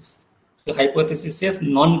hypothesis. The hypothesis says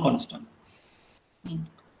non-constant.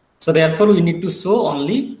 So therefore, we need to show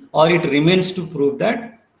only, or it remains to prove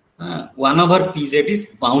that 1 over pz is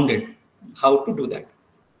bounded. How to do that?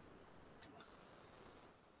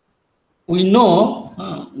 We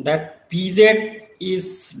know that pz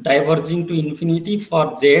is diverging to infinity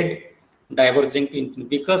for z diverging to infinity,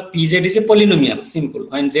 because pz is a polynomial, simple.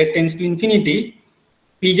 When z tends to infinity,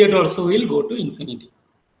 pz also will go to infinity.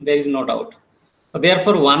 There is no doubt. So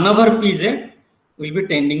therefore, 1 over pz will be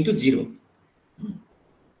tending to 0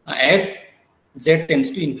 as z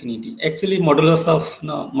tends to infinity. Actually, modulus of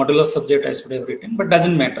z I should have written, but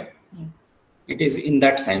doesn't matter. It is in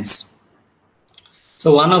that sense.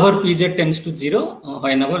 So 1 over pz tends to 0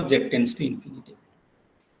 whenever z tends to infinity.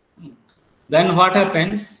 Then what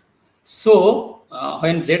happens? So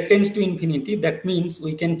when z tends to infinity, that means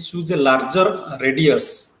we can choose a larger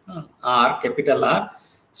radius r, capital R,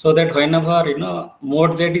 so that whenever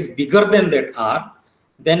mod z is bigger than that r,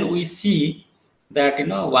 then we see that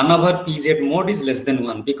 1 over pz mod is less than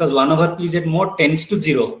 1, because 1 over pz mod tends to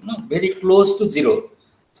 0, very close to 0.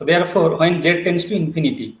 So therefore, when z tends to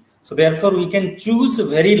infinity, so therefore we can choose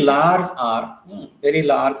very large r,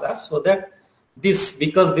 so that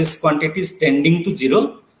because this quantity is tending to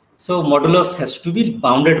 0, so modulus has to be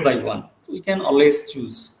bounded by 1. So we can always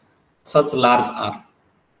choose such large r.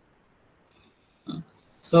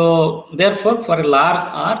 So therefore, for a large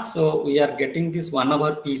r, so we are getting this 1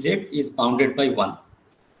 over pz is bounded by 1.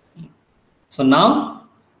 So now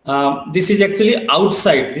this is actually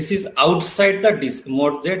outside. This is outside the disk,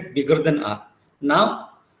 mod z bigger than r. Now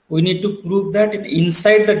we need to prove that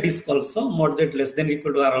inside the disk also, mod z less than or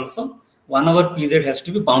equal to r also, 1 over pz has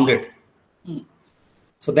to be bounded.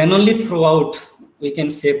 So then only throughout we can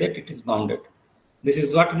say that it is bounded. This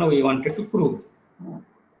is what we wanted to prove.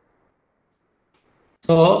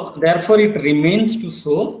 So therefore, it remains to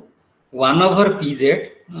show 1 over pz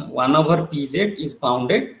is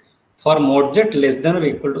bounded for mod z less than or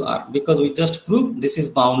equal to r, because we just proved this is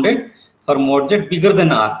bounded for mod z bigger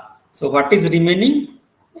than r. So what is remaining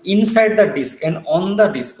inside the disk and on the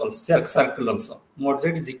disk also, circle also, mod z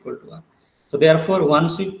is equal to r. So therefore,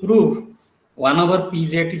 once we prove 1 over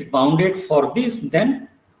pz is bounded for this, then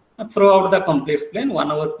throughout the complex plane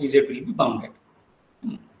 1 over pz will be bounded.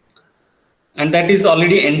 And that is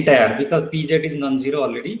already entire, because pz is non-zero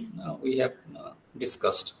already, we have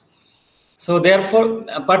discussed. So therefore,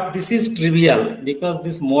 but this is trivial, because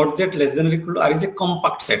this mod z less than or equal to r is a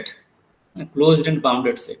compact set, a closed and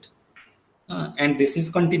bounded set. And this is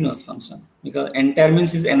continuous function, because entire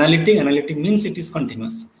means is analytic, analytic means it is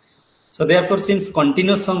continuous. So therefore, since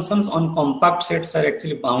continuous functions on compact sets are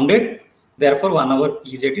actually bounded, therefore 1 over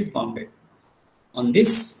pz is bounded on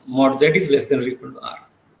this mod z is less than or equal to r.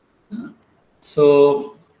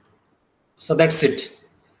 So that's it.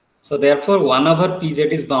 So therefore 1 over pz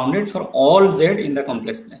is bounded for all z in the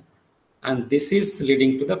complex plane, and this is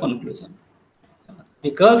leading to the conclusion.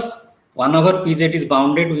 Because 1 over pz is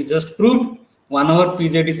bounded, we just proved 1 over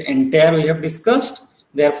Pz is entire we have discussed.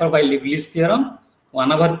 Therefore, by Lively's theorem,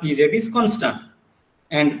 1 over Pz is constant.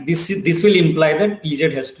 And this will imply that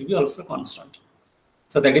Pz has to be also constant.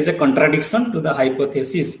 So that is a contradiction to the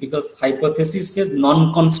hypothesis, because hypothesis says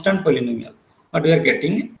non-constant polynomial, but we are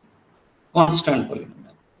getting a constant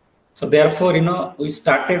polynomial. So therefore, we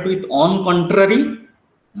started with on contrary,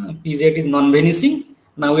 Pz is non-vanishing.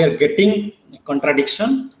 Now we are getting a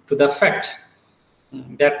contradiction to the fact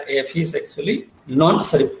that f is actually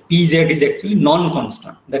Pz is actually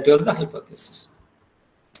non-constant. That was the hypothesis.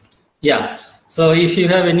 Yeah. So if you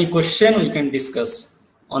have any question, we can discuss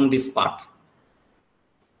on this part.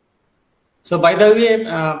 So by the way,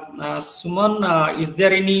 Suman, is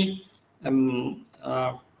there any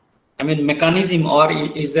mechanism, or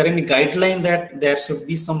is there any guideline that there should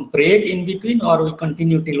be some break in between, or we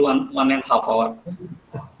continue till 1.5 hours?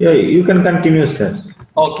 Yeah, you can continue, sir.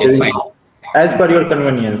 Okay, fine. As per your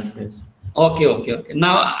convenience. Yes. Okay.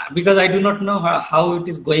 Now, because I do not know how it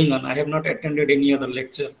is going on, I have not attended any other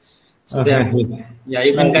lecture. So therefore, yeah,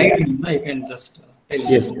 you can guide me. You can just tell me.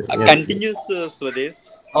 Yes. Continuous Swadesh.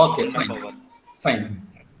 Okay, fine.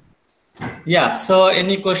 Yeah. So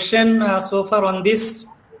any question so far on this?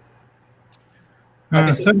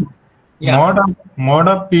 Sir, Yeah. mod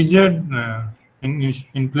of Pz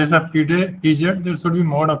in place of Pz, there should be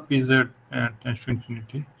mod of Pz tends to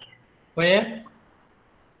infinity. Where?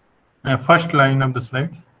 First line of the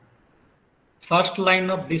slide. First line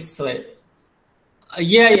of this slide.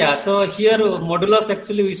 Yeah. So here modulus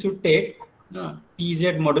actually we should take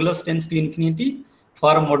Pz modulus tends to infinity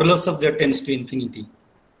for modulus of z tends to infinity.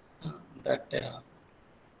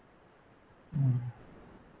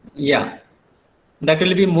 Yeah, that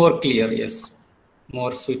will be more clear. Yes,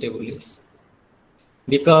 more suitable. Yes,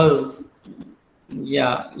 because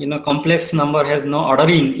complex number has no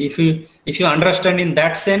ordering. If you understand in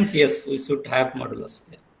that sense, yes, we should have modulus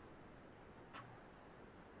there.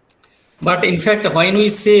 But in fact, when we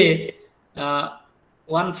say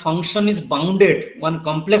one function is bounded, one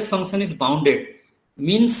complex function is bounded,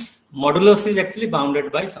 means modulus is actually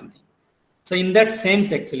bounded by something. So in that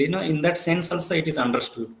sense, actually, in that sense also it is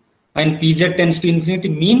understood. When Pz tends to infinity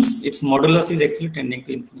means its modulus is actually tending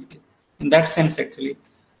to infinity. In that sense, actually,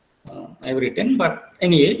 I have written. But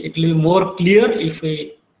anyway, it will be more clear if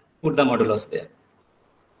we put the modulus there.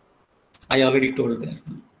 I already told there.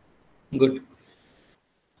 Good.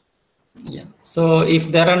 Yeah. So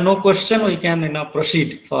if there are no questions, we can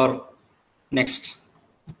proceed for next.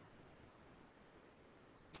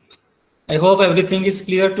 I hope everything is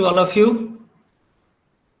clear to all of you.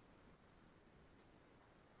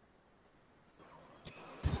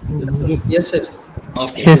 Yes, sir.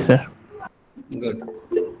 Okay. Yes, sir. Good.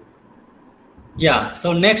 Yeah.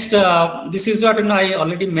 So next, this is what I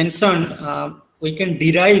already mentioned. We can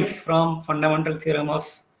derive from fundamental theorem of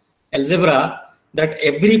algebra that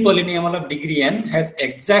every polynomial of degree n has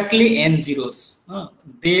exactly n zeros.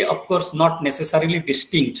 They, of course, not necessarily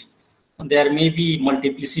distinct. There may be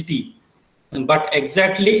multiplicity, but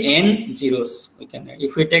exactly n zeros. We can,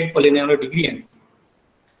 if we take polynomial of degree n.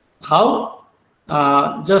 How?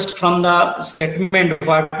 Just from the statement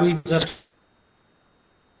what we just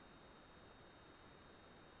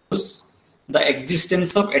the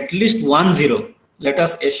existence of at least one zero. Let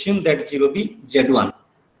us assume that zero be z1.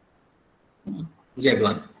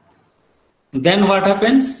 Z1. Then what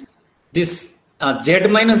happens? This z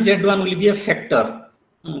minus z1 will be a factor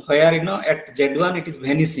where at z1 it is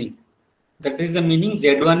vanishing. That is the meaning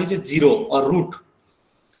z1 is a zero or root.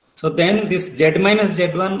 So then this z minus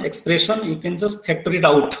z1 expression you can just factor it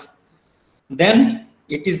out. Then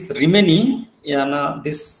it is remaining. You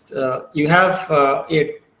have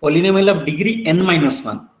a polynomial of degree n minus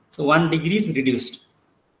 1. So 1 degree is reduced.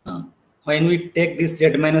 When we take this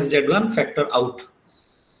z minus z1 factor out.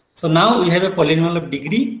 So now we have a polynomial of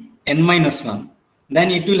degree n minus 1.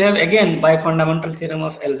 Then it will have again, by fundamental theorem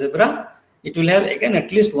of algebra, it will have again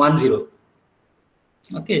at least 1 0.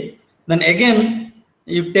 Okay. Then again,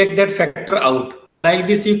 you take that factor out. Like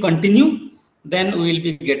this you continue, then we will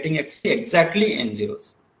be getting exactly n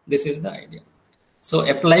zeros. This is the idea. So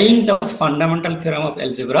applying the fundamental theorem of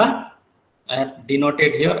algebra, I have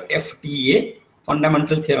denoted here FDA,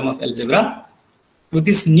 fundamental theorem of algebra, with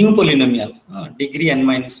this new polynomial, degree n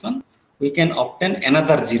minus 1, we can obtain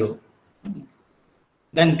another 0.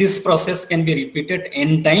 Then this process can be repeated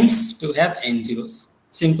n times to have n zeros.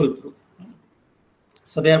 Simple proof.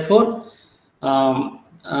 So therefore,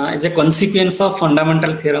 as a consequence of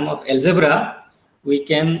fundamental theorem of algebra, we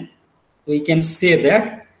can say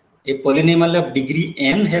that a polynomial of degree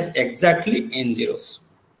n has exactly n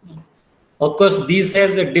zeros. Of course, this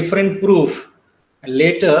has a different proof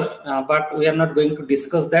later, but we are not going to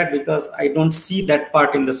discuss that because I don't see that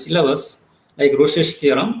part in the syllabus. Like Roche's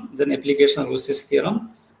theorem is an application of Roche's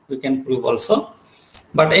theorem. We can prove also.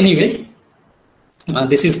 But anyway,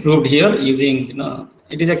 this is proved here using,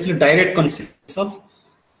 it is actually direct consequence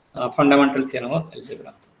of fundamental theorem of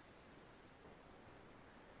algebra.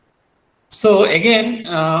 So again,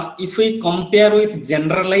 if we compare with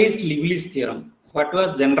generalized Lewis theorem, what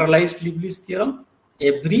was generalized Lewis theorem?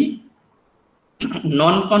 Every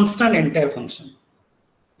non-constant entire function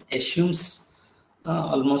assumes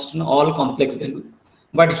almost all complex value.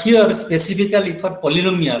 But here specifically for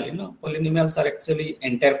polynomial, polynomials are actually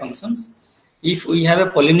entire functions. If we have a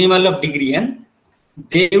polynomial of degree n,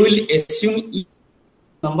 they will assume each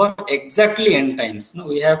number exactly n times.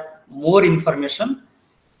 We have more information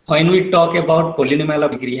when we talk about polynomial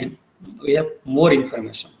of degree n. We have more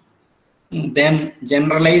information than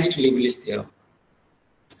generalized Lewis theorem.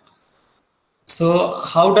 So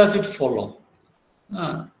how does it follow?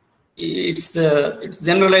 It's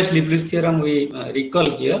generalized Lewis theorem we recall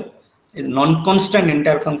here. A non-constant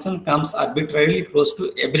entire function comes arbitrarily close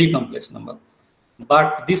to every complex number.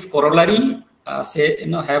 But this corollary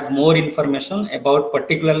have more information about,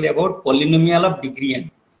 particularly about polynomial of degree n.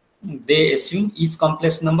 They assume each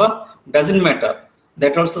complex number doesn't matter.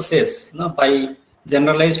 That also says by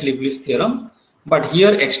generalized Lewis theorem. But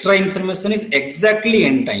here extra information is exactly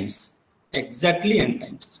n times. Exactly n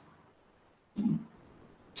times.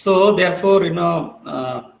 So therefore,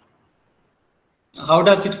 how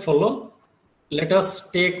does it follow? Let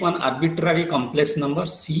us take one arbitrary complex number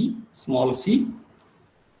c, small c.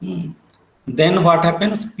 Then what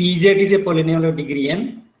happens? Pz is a polynomial of degree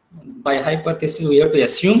n. By hypothesis, we have to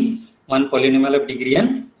assume one polynomial of degree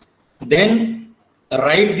n. Then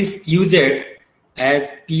write this qz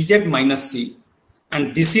as pz minus c.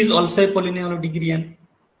 And this is also a polynomial of degree n.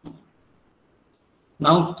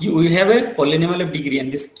 Now we have a polynomial of degree n.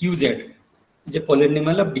 This qz is a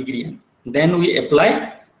polynomial of degree n. Then we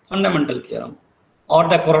apply fundamental theorem or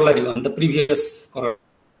the corollary one, the previous corollary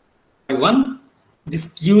one.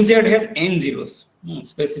 This qz has n zeros.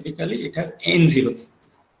 Specifically, it has n zeros.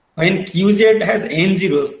 When qz has n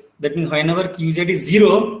zeros, that means whenever qz is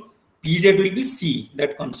 0, pz will be c,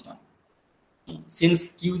 that constant.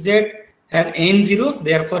 Since qz has n zeros,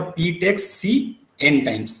 therefore p takes c n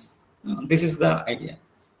times. This is the idea.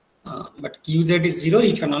 But qz is 0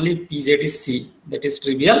 if and only pz is c. That is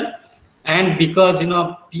trivial. And because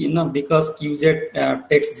because qz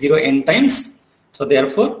takes 0 n times, so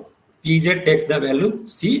therefore pz takes the value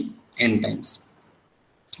c n times.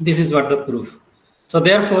 This is what the proof. So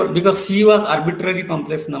therefore, because c was arbitrary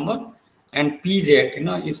complex number and pz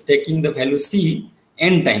is taking the value c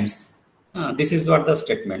n times. This is what the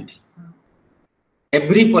statement.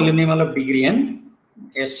 Every polynomial of degree n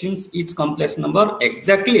assumes each complex number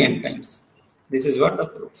exactly n times. This is what the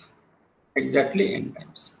proof. Exactly n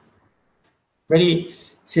times. Very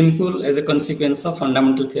simple as a consequence of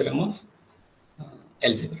fundamental theorem of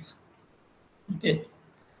algebra. Okay.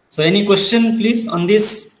 So any question please on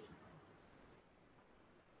this?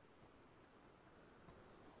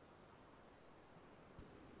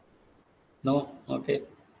 No? Okay.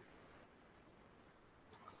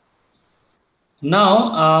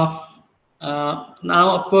 Now,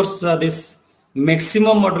 of course, this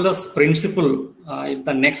maximum modulus principle is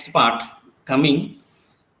the next part coming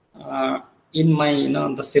in my,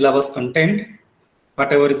 the syllabus content,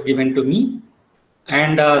 whatever is given to me.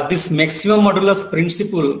 And this maximum modulus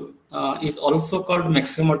principle is also called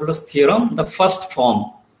maximum modulus theorem, the first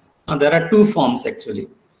form. There are two forms actually.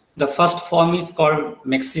 The first form is called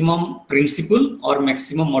maximum principle or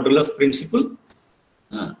maximum modulus principle.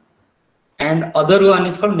 And other one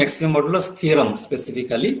is called maximum modulus theorem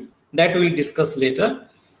specifically. That we will discuss later.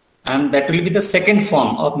 And that will be the second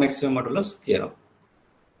form of maximum modulus theorem.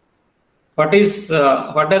 What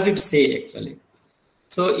does it say actually?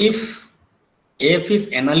 So if f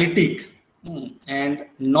is analytic and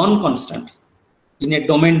non-constant in a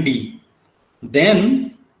domain D,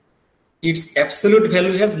 then its absolute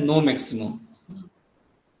value has no maximum.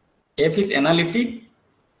 F is analytic,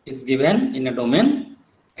 is given in a domain,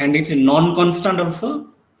 and it's a non-constant also,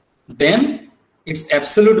 then its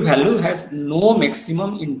absolute value has no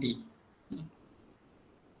maximum in D.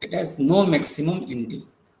 It has no maximum in D.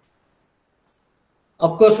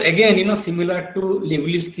 Of course, again, similar to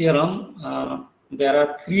Lewis theorem, there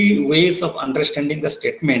are three ways of understanding the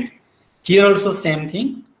statement. Here also same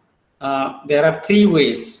thing. There are three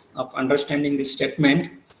ways of understanding this statement.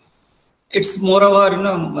 It's more of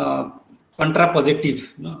a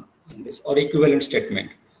contrapositive, this or equivalent statement.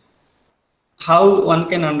 How one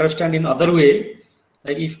can understand in other way?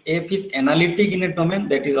 Like if f is analytic in a domain,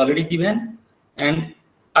 that is already given, and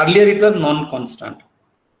earlier it was non-constant.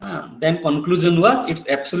 Then conclusion was its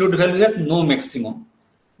absolute value has no maximum.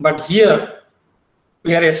 But here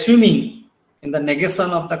we are assuming in the negation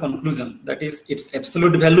of the conclusion, that is its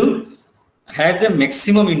absolute value has a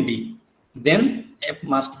maximum in D, then f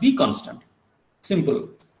must be constant. Simple.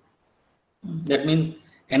 That means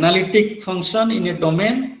analytic function in a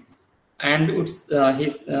domain and its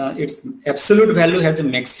absolute value has a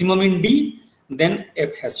maximum in D, then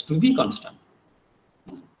f has to be constant.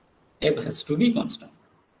 F has to be constant.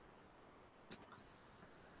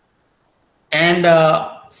 And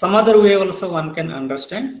some other way also one can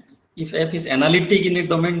understand, if f is analytic in a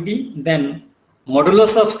domain D, then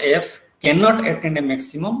modulus of f cannot attain a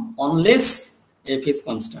maximum unless f is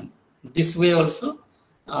constant. This way also,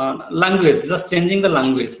 language, just changing the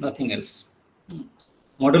language, nothing else.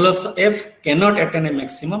 Modulus of f cannot attain a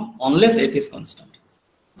maximum unless f is constant.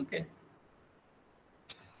 Okay.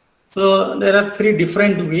 So there are three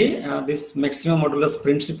different ways this maximum modulus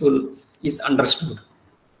principle is understood.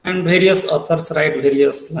 And various authors write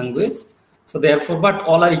various languages. So therefore, but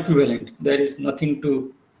all are equivalent. There is nothing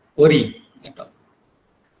to worry at all.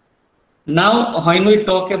 Now, when we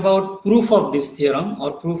talk about proof of this theorem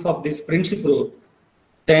or proof of this principle,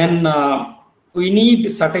 then we need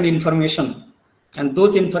certain information. And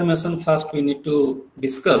those information first we need to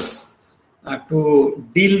discuss to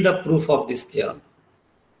deal the proof of this theorem.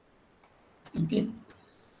 Okay.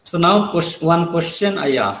 So now one question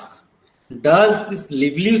I ask. Does this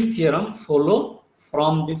Liebowitz theorem follow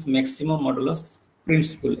from this maximum modulus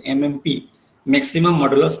principle, MMP, maximum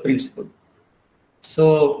modulus principle?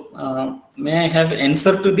 So may I have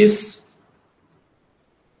answer to this?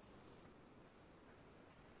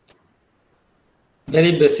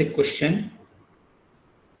 Very basic question.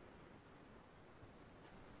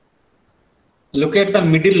 Look at the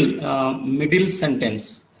middle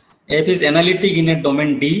sentence. F is analytic in a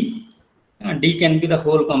domain D. D can be the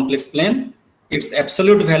whole complex plane. Its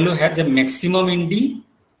absolute value has a maximum in D.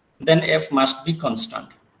 Then F must be constant.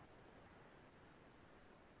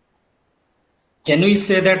 Can we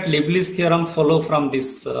say that Liebowitz theorem follow from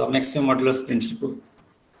this maximum modulus principle?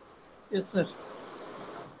 Yes, sir.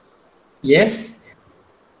 Yes?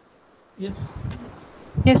 Yes.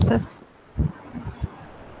 Yes, sir.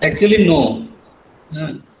 Actually, no.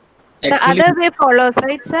 The other way follows,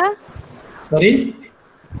 right, sir? Sorry?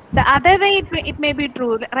 The other way it may be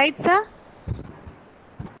true, right, sir?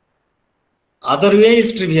 Other way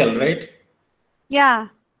is trivial, right? Yeah,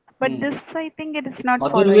 but this I think it is not.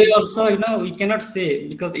 Other way also, we cannot say,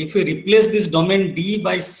 because if we replace this domain D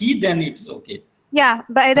by C, then it's okay. Yeah,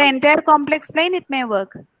 by the entire complex plane, it may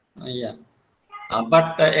work. Yeah,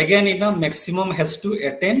 but again, maximum has to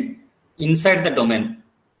attain inside the domain.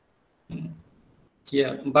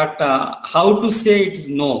 Yeah, but how to say it is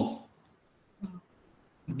no?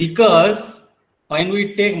 Because when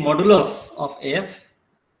we take modulus of f,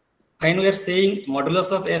 when we are saying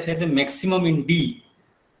modulus of f has a maximum in D,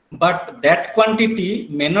 but that quantity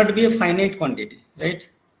may not be a finite quantity, right?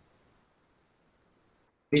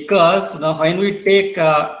 Because now when we take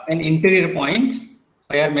an interior point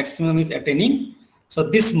where maximum is attaining, so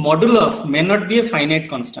this modulus may not be a finite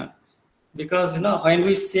constant. Because when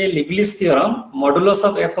we say Liebowitz theorem, modulus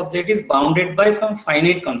of f of z is bounded by some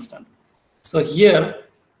finite constant. So here,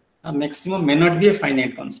 a maximum may not be a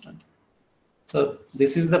finite constant. So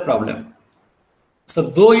this is the problem. So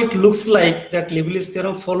though it looks like that Liebowitz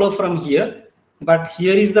theorem follow from here, but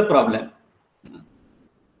here is the problem.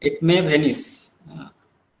 It may vanish.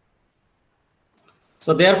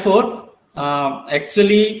 So therefore,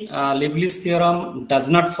 actually Liebowitz theorem does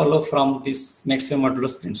not follow from this maximum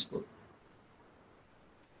modulus principle.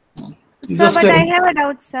 Sir, but I have a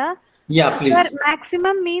doubt, sir. Yeah, please. Sir,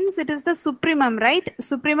 maximum means it is the supremum, right?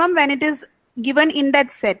 Supremum when it is given in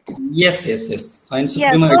that set. Yes, yes, yes. Fine,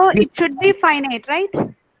 yeah, so it should be finite, right?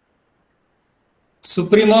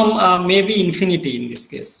 Supremum may be infinity in this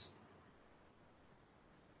case.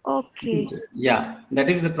 Okay. Yeah, that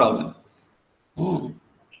is the problem.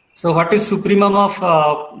 So what is supremum of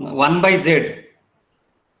 1 by z?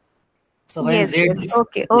 So when yes, z yes. is,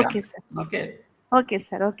 okay, okay, sir. Okay. Okay,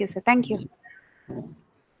 sir. Okay, sir. Thank you.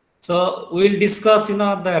 So we will discuss,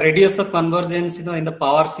 the radius of convergence, in the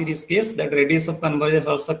power series case, that radius of convergence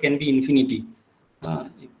also can be infinity.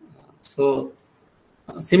 So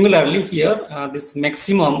similarly here, this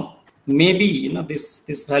maximum may be,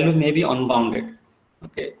 this value may be unbounded.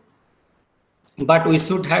 Okay. But we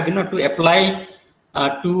should have, to apply,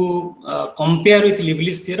 to compare with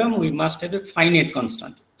Liebowitz theorem, we must have a finite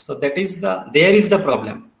constant. So that is there is the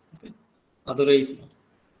problem. Okay. Otherwise, no.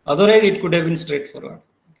 Otherwise, it could have been straightforward.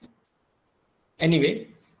 Anyway,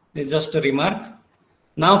 it's just a remark.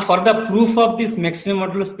 Now, for the proof of this maximum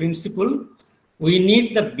modulus principle, we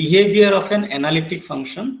need the behavior of an analytic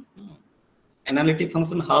function. Analytic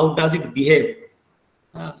function, how does it behave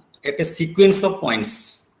at a sequence of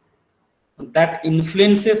points that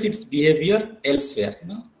influences its behavior elsewhere,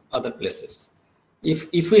 other places.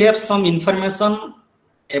 If we have some information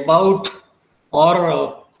about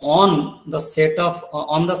or on the set of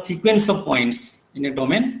on the sequence of points in a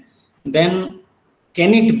domain, then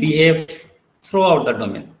can it behave throughout the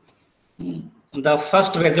domain? The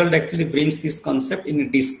first result actually brings this concept in a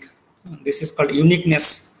disk. This is called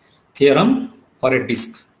uniqueness theorem for a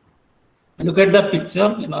disk. Look at the picture,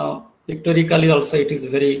 pictorially also it is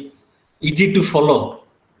very easy to follow.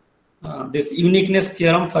 This uniqueness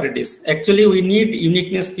theorem for a disk. Actually, we need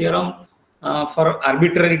uniqueness theorem for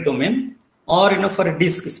arbitrary domain, or for a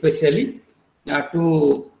disk especially,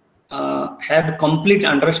 to have complete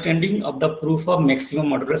understanding of the proof of maximum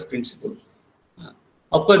modulus principle.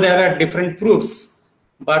 Of course, there are different proofs,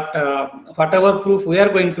 but whatever proof we are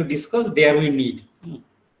going to discuss, there we need.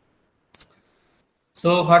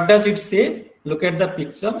 So what does it say? Look at the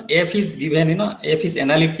picture. F is given, F is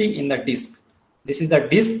analytic in the disk. This is the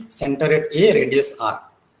disk, center at A, radius R.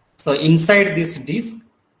 So inside this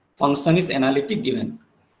disk, function is analytic given.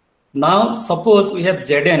 Now suppose we have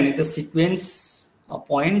Zn in the sequence of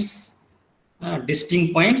points,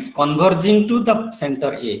 distinct points converging to the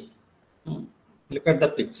center A. Look at the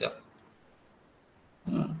picture.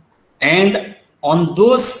 And on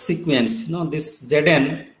those sequence, this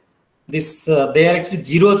Zn, they are actually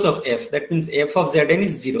zeros of F. That means F of Zn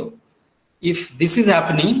is 0. If this is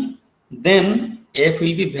happening, then F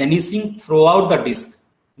will be vanishing throughout the disk.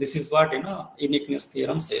 This is what uniqueness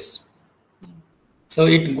theorem says. So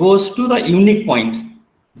it goes to the unique point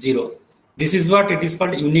 0. This is what it is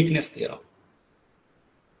called uniqueness theorem.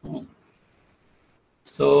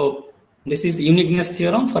 So this is uniqueness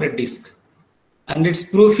theorem for a disk, and its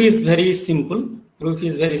proof is very simple.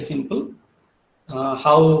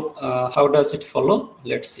 How does it follow?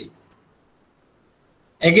 Let's see.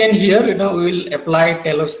 Again here, we will apply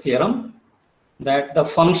Taylor's theorem that the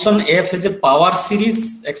function f has a power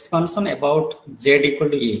series expansion about z equal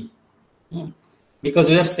to a. Because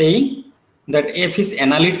we are saying that f is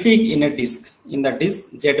analytic in a disk. In the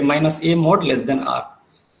disk, z minus a mod less than r.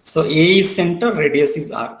 So a is center, radius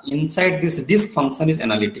is r. Inside this disk, function is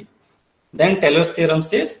analytic. Then Taylor's theorem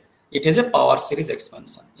says it has a power series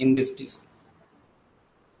expansion in this disk.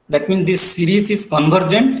 That means this series is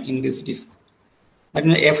convergent in this disk. That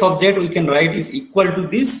means f of z we can write is equal to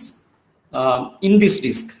this in this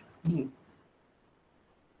disk.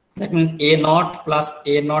 That means a naught plus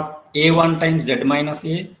a naught, a1 times z minus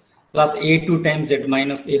a plus a2 times z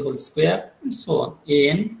minus a whole square, and so on,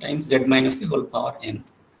 an times z minus a whole power n.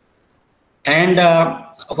 And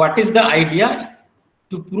what is the idea?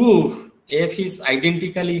 To prove f is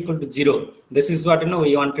identically equal to 0. This is what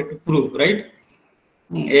we wanted to prove, right?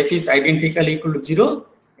 F is identically equal to 0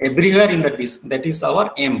 everywhere in the disk. That is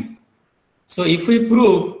our m. So if we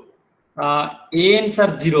prove ans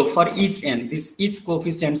are 0 for each n, each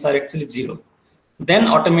coefficients are actually 0, then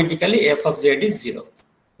automatically f of z is 0.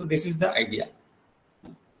 So this is the idea.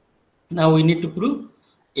 Now we need to prove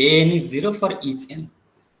an is 0 for each n.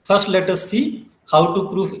 First, let us see how to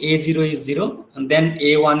prove a0 is 0, and then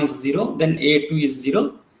a1 is 0, then a2 is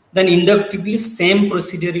 0. Then inductively same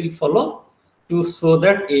procedure will follow to show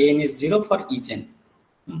that an is 0 for each n.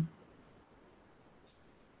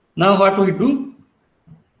 Now what we do?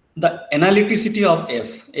 The analyticity of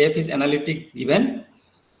f is analytic given,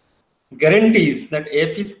 guarantees that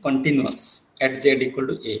f is continuous at z equal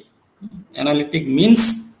to a. Analytic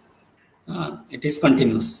means it is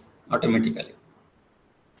continuous automatically.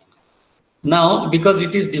 Now, because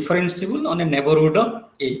it is differentiable on a neighborhood of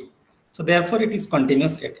a, so therefore it is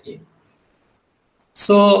continuous at a.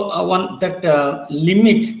 So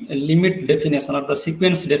limit definition or the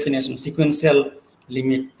sequence definition, sequential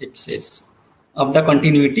limit, it says, of the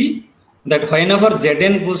continuity, that whenever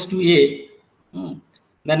Zn goes to a,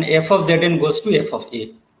 then f of Zn goes to f of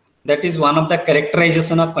a. That is one of the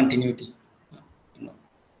characterization of continuity.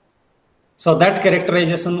 So that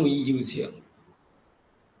characterization we use here.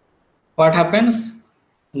 What happens?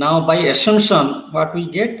 Now by assumption, what we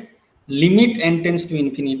get? Limit n tends to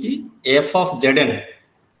infinity, f of Zn.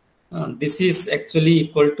 This is actually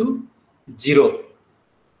equal to 0.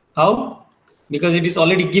 How? Because it is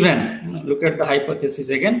already given. Look at the hypothesis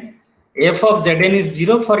again. F of Zn is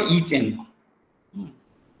 0 for each n.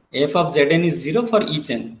 F of Zn is 0 for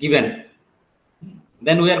each n given.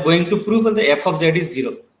 Then we are going to prove that the f of z is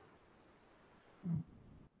 0.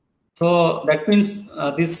 So that means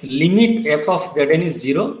this limit f of Zn is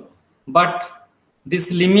 0, but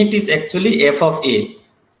this limit is actually f of a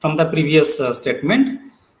from the previous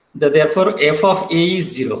statement. Therefore, f of a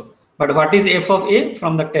is 0. But what is f of a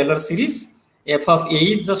from the Taylor series? F of a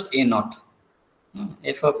is just a naught.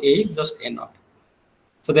 F of a is just a naught.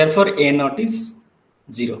 So therefore, a naught is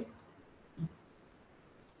 0.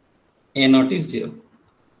 A naught is 0.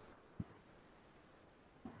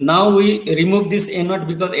 Now we remove this a naught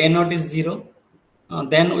because a naught is 0.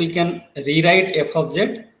 Then we can rewrite f of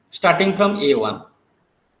z starting from a1.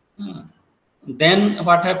 Then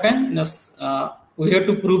what happened? We have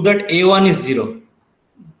to prove that a1 is 0.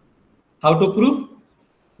 How to prove?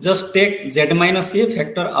 Just take z minus a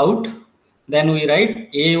factor out. Then we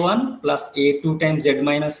write a1 plus a2 times z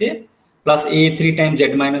minus a plus a3 times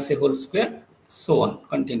z minus a whole square. So on.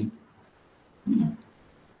 Continue.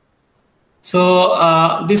 So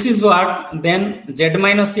this is what, then z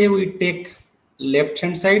minus a we take left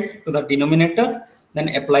hand side to the denominator, then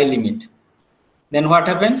apply limit. Then what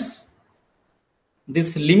happens?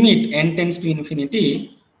 This limit n tends to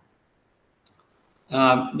infinity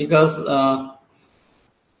because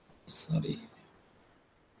sorry,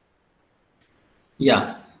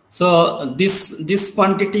 yeah, so this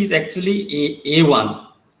quantity is actually a1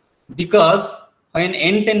 because when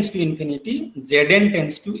n tends to infinity, Zn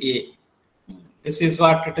tends to a. This is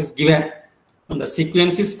what it is given. And the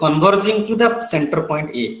sequence is converging to the center point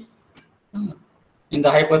A. In the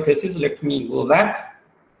hypothesis, let me go back.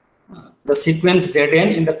 The sequence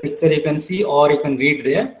Zn in the picture you can see, or you can read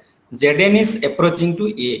there. Zn is approaching to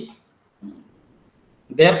A.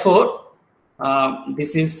 Therefore,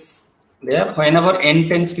 this is there. Whenever n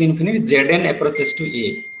tends to infinity, Zn approaches to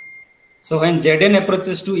A. So when Zn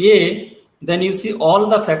approaches to A, then you see all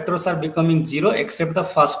the factors are becoming 0 except the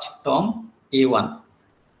first term a1.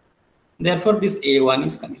 Therefore, this a1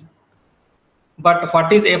 is coming. But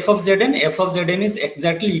what is f of Zn? F of Zn is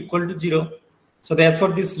exactly equal to 0. So therefore,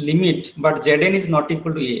 this limit, but Zn is not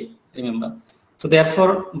equal to a, remember. So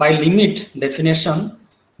therefore, by limit definition,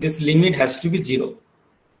 this limit has to be 0.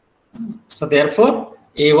 So therefore,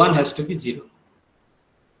 a1 has to be 0.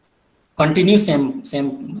 Continue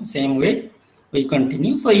same way. We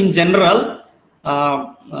continue. So in general,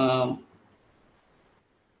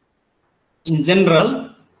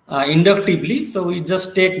 inductively, so we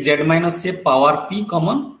just take z minus a power p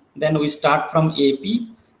common, then we start from ap,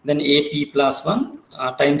 then ap plus 1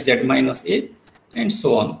 times z minus a, and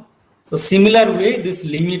so on. So similar way, this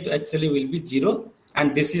limit actually will be 0,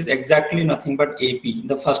 and this is exactly nothing but ap,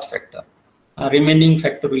 the first factor. Remaining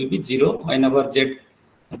factor will be 0 whenever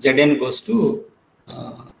zn goes to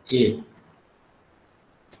a.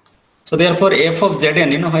 So therefore, f of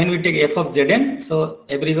Zn, when we take f of Zn, so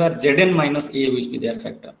everywhere Zn minus a will be their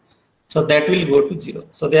factor. So that will go to 0.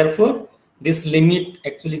 So therefore, this limit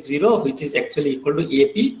actually 0, which is actually equal to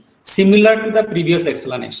ap, similar to the previous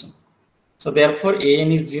explanation. So therefore,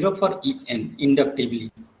 an is 0 for each n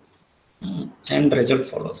inductively, and result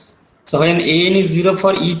follows. So when an is 0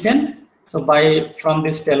 for each n, so from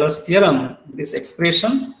this Taylor's theorem, this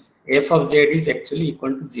expression f of z is actually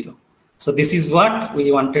equal to 0. So this is what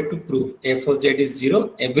we wanted to prove. F of z is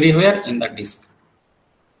 0 everywhere in the disk.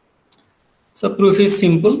 So proof is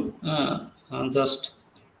simple. Just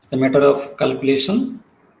it's the matter of calculation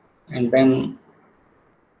and then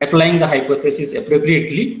applying the hypothesis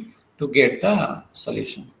appropriately to get the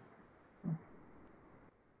solution.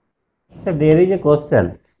 So there is a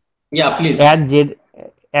question. Yeah, please. As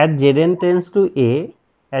Zn tends to a,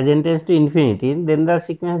 as n tends to infinity, then the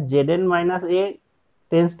sequence Zn minus a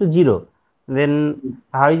tends to 0. Then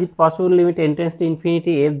how is it possible limit n tends to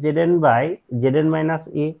infinity f Zn by Zn minus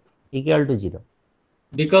a equal to 0?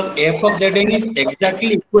 Because f of Zn is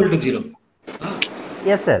exactly equal to 0.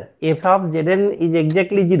 Yes, sir. F of Zn is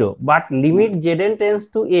exactly 0, but limit Zn tends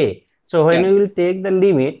to a. So when we will take the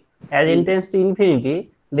limit as n tends to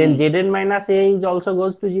infinity, then Zn minus a is also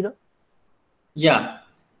goes to 0. Yeah.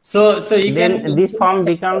 So you then can, this form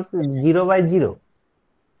becomes 0 by 0.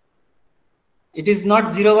 It is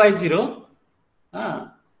not 0 by 0.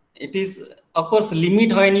 It is, of course,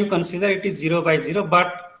 limit when you consider it is 0 by 0,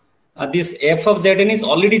 but this f of Zn is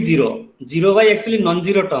already 0. 0 by actually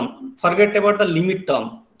non-zero term. Forget about the limit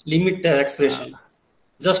term, limit expression.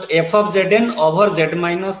 Just f of Zn over Zn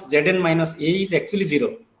minus a is actually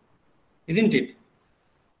 0. Isn't it?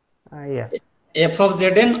 Yeah. F of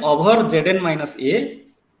Zn over Zn minus a,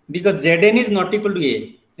 because Zn is not equal to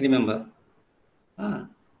a, remember.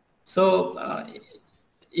 So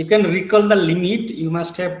you can recall the limit. You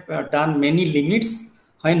must have done many limits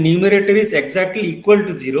when numerator is exactly equal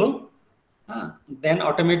to 0. then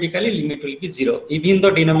automatically limit will be 0, even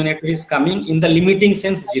though denominator is coming in the limiting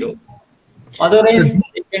sense 0. Otherwise,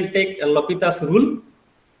 you can take L'Hopital's rule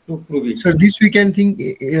to prove it. Sir, this we can think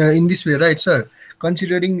in this way, right, sir?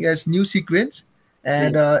 Considering as new sequence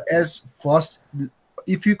and as first,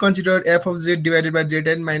 if you consider f of z divided by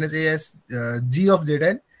zn minus a as g of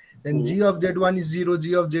zn, then g of z1 is 0,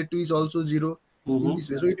 g of z2 is also 0 in this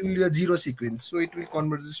way. So it will be a 0 sequence. So it will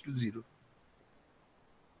converge to 0.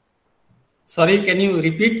 Sorry, can you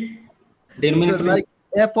repeat? Sir, like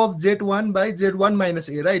f of z1 by z1 minus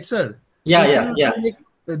a, right, sir? Yeah, so yeah. Make,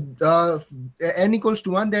 n equals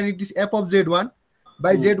to 1, then it is f of z1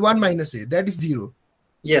 by z1 minus a. That is 0.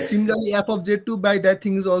 Yes. Similarly, f of z2 by that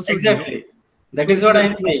thing is also exactly 0. That so is what I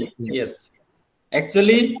am saying. Sequence. Yes.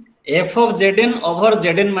 Actually, f of zn over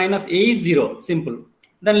zn minus a is 0. Simple.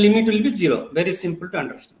 Then limit will be 0. Very simple to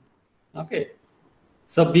understand. Okay.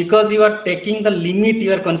 So because you are taking the limit,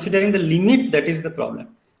 you are considering the limit, that is the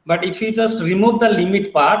problem. But if you just remove the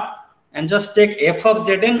limit part and just take f of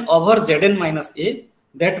zn over zn minus a,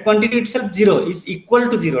 that quantity itself 0 is equal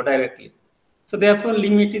to 0 directly. So therefore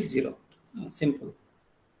limit is 0. Simple.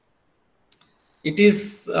 It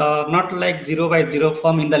is not like 0 by 0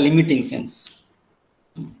 form in the limiting sense.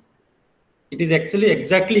 It is actually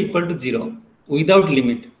exactly equal to 0 without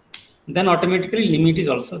limit. Then automatically limit is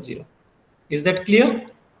also 0. Is that clear?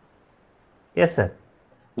 Yes, sir.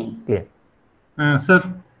 Clear. Sir.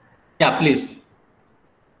 Yeah, please.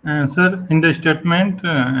 Sir, in the statement,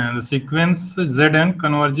 the sequence Zn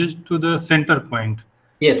converges to the center point.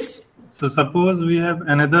 Yes. So suppose we have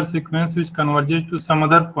another sequence which converges to some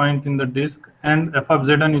other point in the disk and f of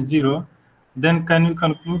Zn is 0, then can you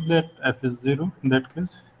conclude that f is 0 in that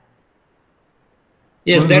case?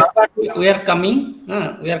 Yes, that part we are coming.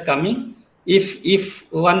 We are coming.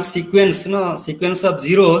 If one sequence, sequence of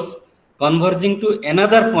zeros converging to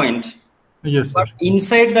another point, yes, but sir.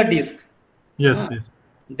 inside the disk, yes, yes.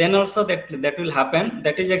 Then also that will happen.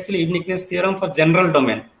 That is actually uniqueness theorem for general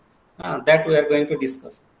domain. That we are going to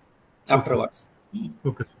discuss afterwards.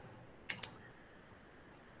 Okay.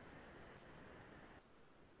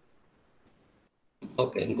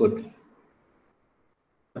 Okay, good.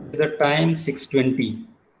 The time 6:20.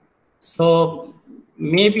 So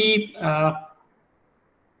maybe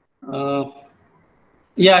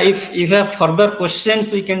yeah, if you have further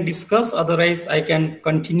questions we can discuss. Otherwise, I can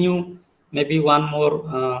continue maybe one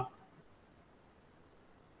more.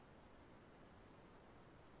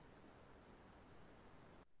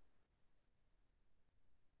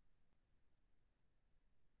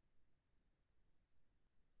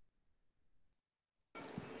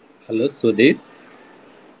 Hello, Swadesh.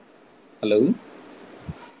 Hello.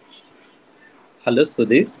 Hello,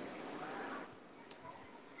 Swadesh.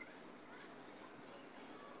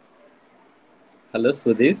 Hello,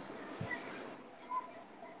 Swadesh.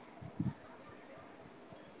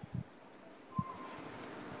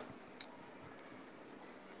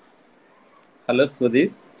 Hello,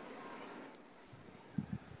 Swadesh.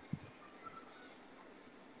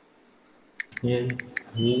 Yeah,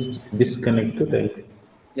 he's disconnected, right?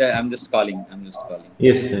 Yeah, I'm just calling.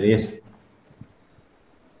 Yes, sir. Yes.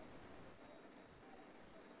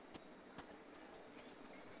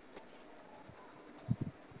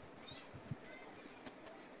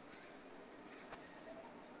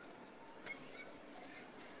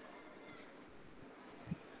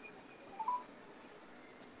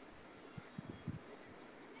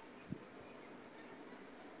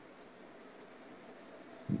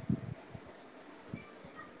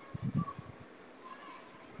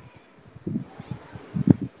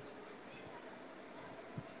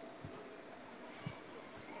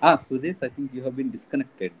 Swadesh, I think you have been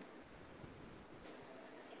disconnected.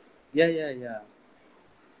 Yeah.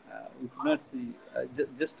 We could not see.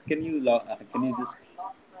 Just can you just?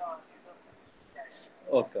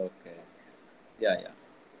 Okay. Yeah.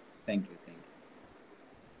 Thank you.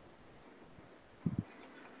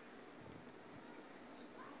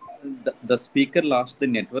 The speaker lost the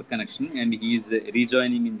network connection and he is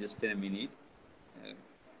rejoining in just a minute.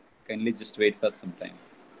 Kindly just wait for some time.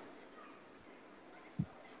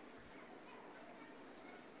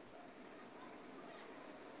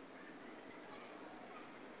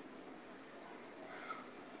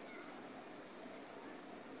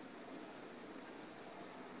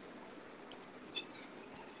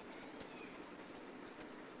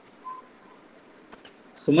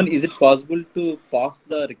 Suman, is it possible to pause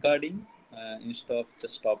the recording instead of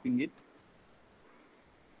just stopping it?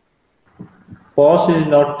 Pause is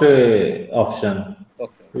not an option.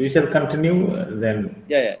 Okay. We shall continue then.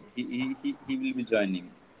 Yeah. He will be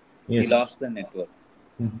joining. Yes. He lost the network.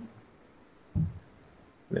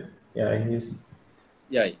 Yeah, he's.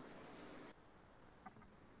 Yeah.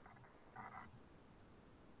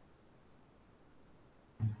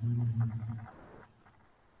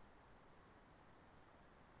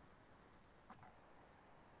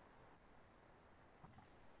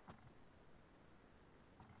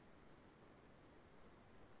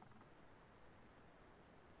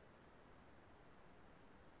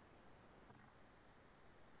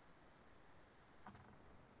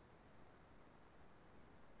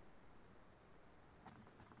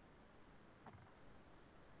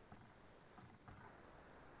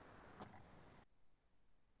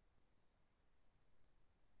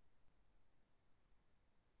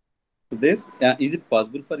 So this is it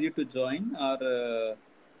possible for you to join or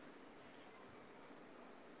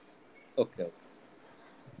okay,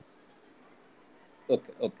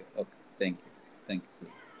 okay. Thank you, sir.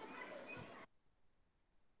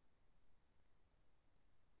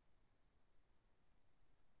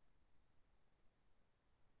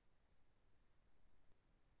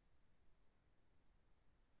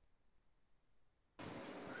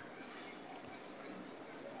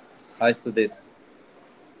 Hi, Swadesh.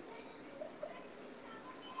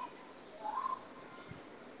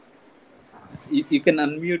 You can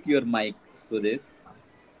unmute your mic, Swadesh.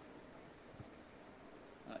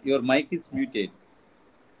 Your mic is muted.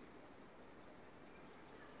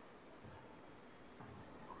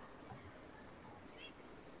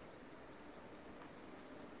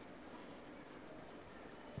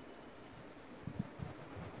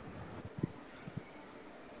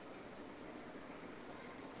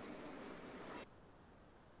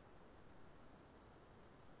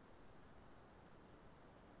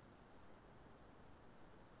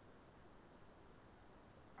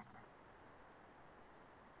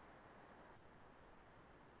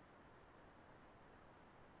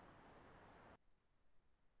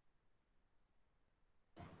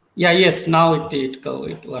 Yeah, yes, now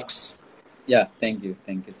it works. Yeah, thank you,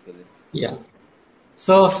 Swadesh. Yeah.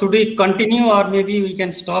 So should we continue or maybe we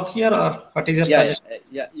can stop here, or what is your suggestion?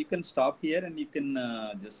 Yeah, you can stop here and you can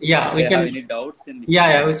just yeah, we if can have any doubts and we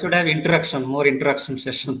should have more introduction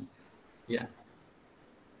session. Yeah.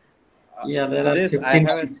 There so are this 15. I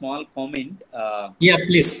have a small comment. Yeah,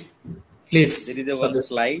 please. There is a one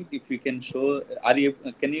slide. If you can show,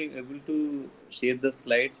 can you able to share the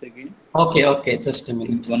slides again? Okay, just a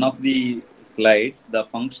minute. One of the slides, the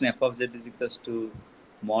function f of z is equals to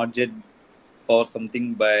mod z or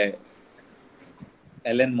something by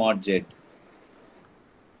ln mod z.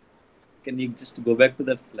 Can you just go back to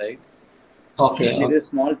that slide? Okay. There is a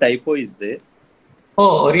small typo is there.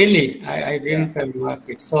 Oh, really? I didn't mark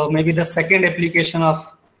it. So maybe the second application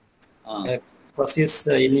of process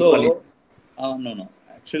inequality. So, no.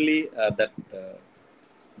 Actually,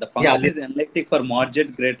 the function is analytic for mod z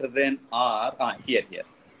greater than r. Here.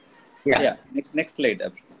 So, yeah. Next slide.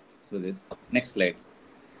 So this next slide.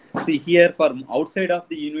 See here, for outside of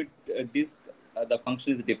the unit disk, the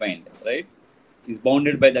function is defined, right? Is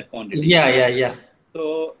bounded by that quantity. Yeah.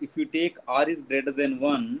 So if you take r is greater than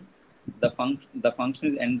 1, the function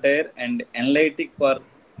is entire and analytic for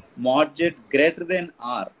mod z greater than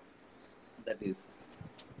r. That is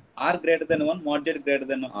r greater than 1, mod z greater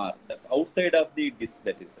than r. That's outside of the disk.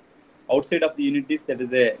 That is outside of the unit disk. That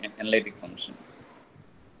is an analytic function.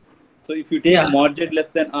 So if you take mod z less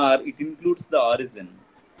than r, it includes the origin.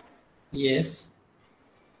 Yes.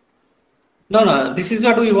 No. This is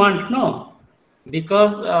what we want. No.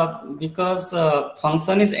 Because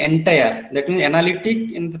function is entire, that means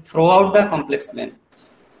analytic throughout the complex plane.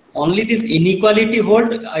 Only this inequality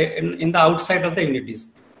hold in the outside of the unit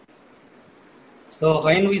disk. So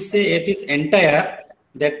when we say f is entire,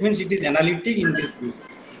 that means it is analytic in this disk.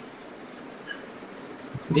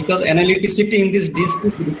 Because analyticity in this disk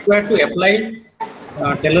is required to apply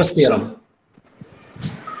Taylor's theorem,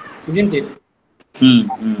 isn't it?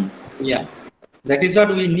 Yeah. That is what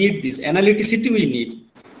we need. This analyticity we need,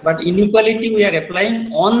 but inequality we are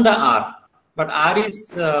applying on the R. But R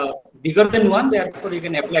is bigger than 1, therefore you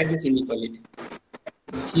can apply this inequality.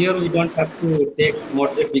 But here we don't have to take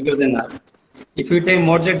mod z bigger than R. If we take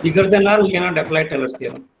mod z bigger than R, we cannot apply Taylor's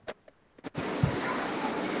theorem.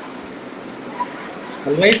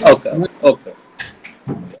 All right. Okay.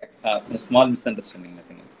 Some small misunderstanding,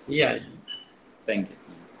 nothing else. Yeah. Thank you.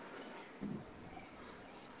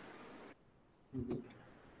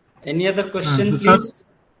 Any other question, please?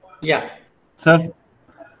 Yeah. Sir.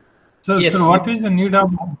 So, yes, sir, what is the need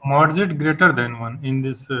of mod z greater than 1 in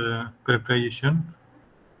this characterization?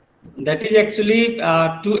 That is actually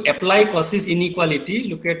to apply Cauchy's inequality.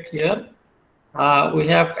 Look at here. We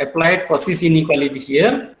have applied Cauchy's inequality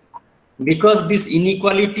here. because this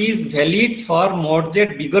inequality is valid for mod z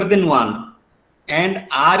bigger than 1 and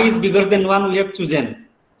r is bigger than 1 we have chosen.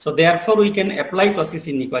 So therefore we can apply Cauchy's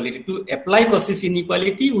inequality. To apply Cauchy's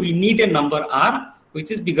inequality we need a number r which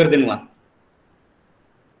is bigger than 1.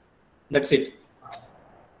 That's it.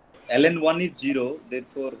 ln1 is 0,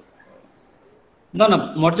 therefore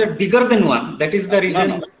no mod z bigger than 1. That is the reason.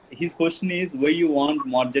 No. His question is why you want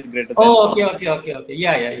mod z greater than 1. Okay.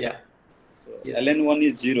 Yeah. So yes. ln1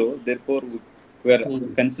 is 0, therefore we are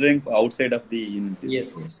considering outside of the unit.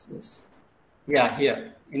 Yes. Yeah,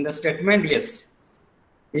 here in the statement, yes.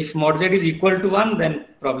 If mod z is equal to 1, then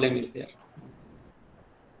problem is there.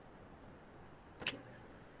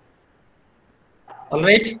 All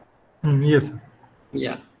right? Yes.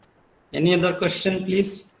 Yeah. Any other question,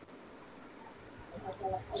 please?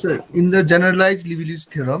 Sir, in the generalized Liouville's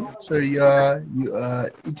theorem, sir,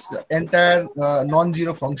 it's the entire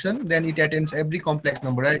non-zero function, then it attains every complex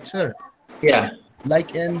number, right, sir? Yeah.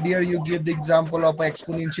 Like, and there you give the example of an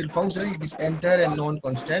exponential function. It is entire and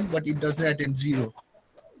non-constant, but it does not attain 0.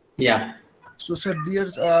 Yeah. So, sir,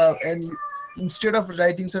 there's instead of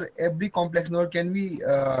writing, sir, every complex number, can we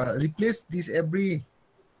replace this every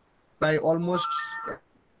by almost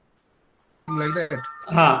like that?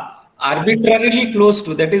 Arbitrarily close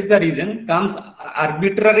to, that is the reason, comes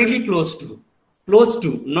arbitrarily close to,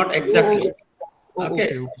 not exactly.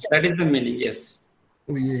 Okay. That is the meaning, yes.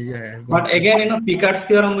 Oh, yeah. But again, Picard's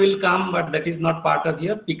theorem will come, but that is not part of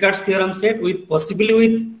here. Picard's theorem said possibly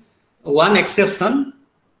with one exception,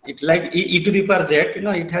 it like e to the power z,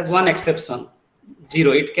 it has one exception,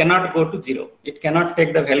 0. It cannot go to 0. It cannot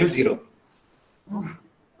take the value 0.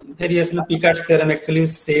 Very Picard's theorem actually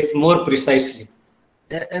says more precisely.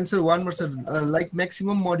 And sir, one more, sir, like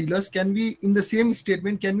maximum modulus, can we, in the same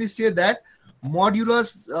statement, can we say that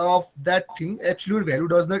modulus of that thing, absolute value,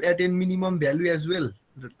 does not attain minimum value as well?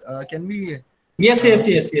 Can we? Yes.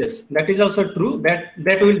 That is also true. That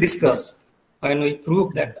we'll discuss when we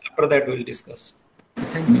prove that. After that, we'll discuss.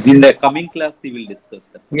 In the coming class, we will discuss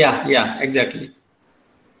that. Yeah, exactly.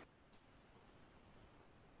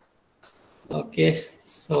 Okay,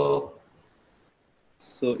 so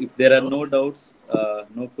if there are no doubts,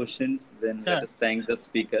 no questions, then let us thank the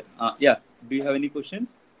speaker. Yeah, do you have any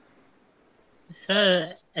questions?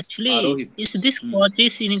 Sir, actually, is this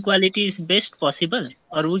Cauchy's inequality is best possible,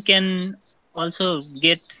 or we can also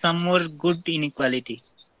get some more good inequality?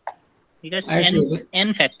 Because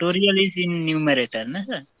n factorial is in numerator, no,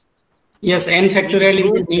 sir? Yes, n factorial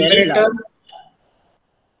is in numerator.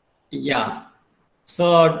 Yeah.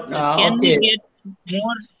 So can we get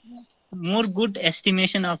more good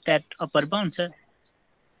estimation of that upper bound, sir?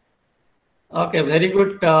 Okay, very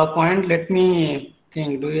good point. Let me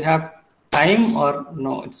think. Do you have time or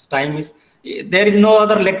no? It's time is there is no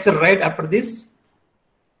other lecture right after this?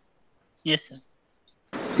 Yes, sir.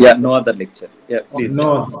 Yeah, no other lecture. Yeah, please.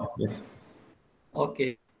 No. Yes.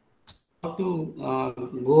 Okay. How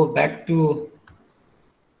to go back to?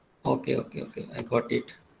 Okay. I got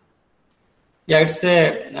it. Yeah, it's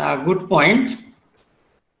a good point.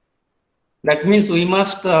 That means we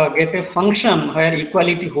must get a function where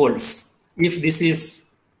equality holds. If this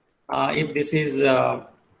is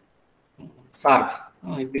sharp,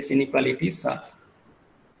 if this inequality is sharp.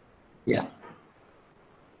 Yeah.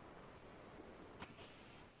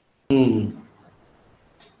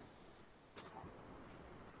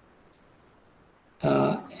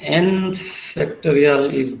 N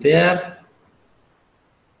factorial is there.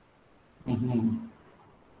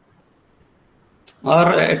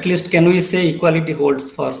 Or at least can we say equality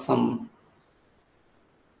holds for some?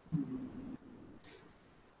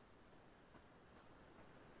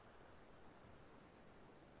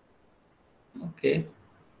 Okay.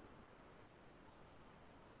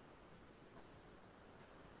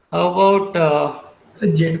 How about so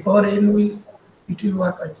z power n will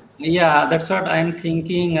work? Yeah, that's what I'm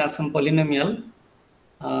thinking. Some polynomial.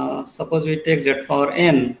 Suppose we take z power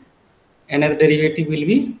n, nth derivative will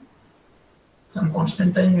be some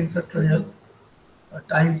constant time in factorial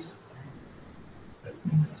times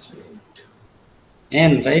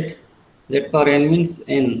n, right? Z power n means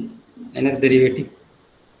nth derivative.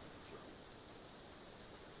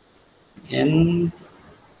 N,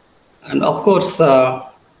 and of course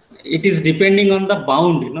it is depending on the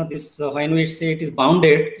bound. This when we say it is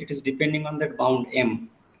bounded, it is depending on that bound m.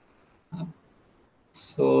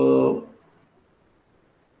 So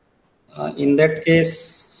in that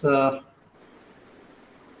case,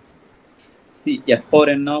 see, f power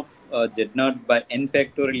n of z0 by n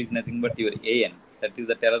factorial is nothing but your an. That is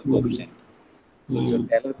the Taylor coefficient. So your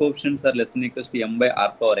Taylor coefficients are less than or equal to m by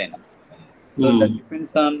r power n. So that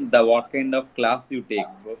depends on the what kind of class you take.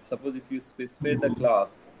 Suppose if you specify the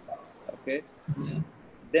class, okay,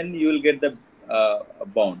 then you will get the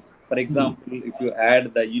bounds. For example, if you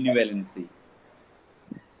add the univalency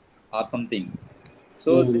or something,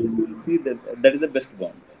 so then you will see that that is the best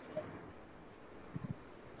bound.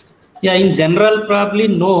 Yeah, in general, probably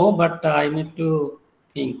no, but I need to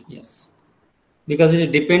think, yes. Because it is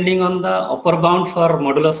depending on the upper bound for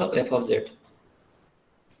modulus of f of z.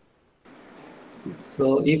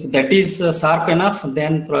 So if that is sharp enough,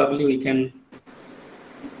 then probably we can,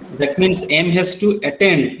 that means M has to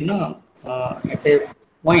attend, at a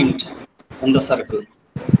point on the circle.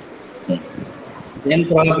 Then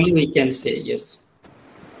probably we can say yes.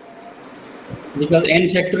 Because n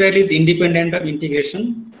factorial is independent of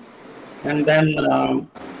integration, and then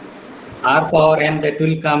r power n, that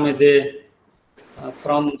will come as a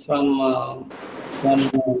from formula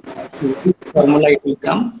it will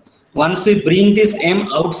come. Once we bring this m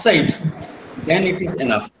outside, then it is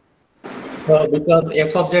enough. So because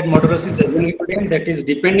f of z modulus is doesn't equal to m, that is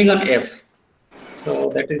depending on f. So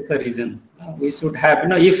that is the reason we should have,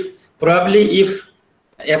 if probably if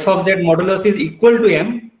f of z modulus is equal to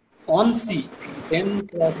m on C, then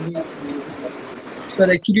probably. Sir,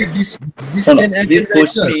 actually this this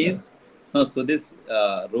question is so this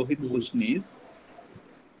Rohit question is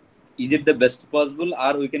it the best possible,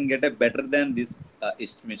 or we can get a better than this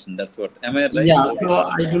estimation? That's what. Am I right? Yeah. So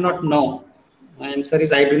I do not know. My answer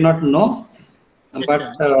is I do not know,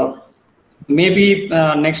 but maybe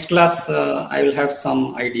next class I will have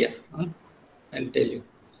some idea. I'll tell you.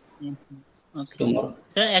 Yes, okay. Tomorrow.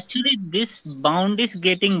 So actually, this bound is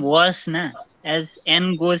getting worse now. As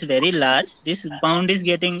n goes very large, this bound is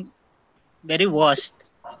getting very worst.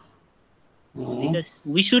 Because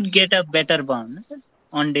we should get a better bound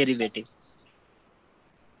on derivative.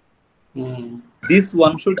 This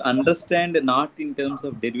one should understand not in terms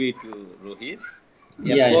of derivative, Rohit.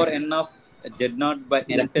 F or n of z0 by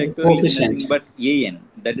n factorial is nothing but an.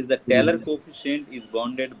 That is the Taylor coefficient is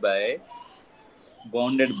bounded by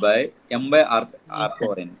m by r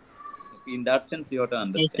power n. In that sense, you have to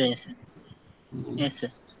understand. Yes, sir. Yes,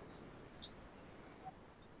 sir.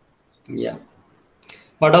 Yeah.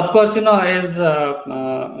 But of course, as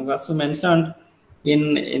Vasu mentioned,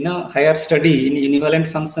 in higher study in univalent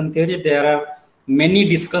function theory, there are many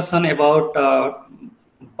discussion about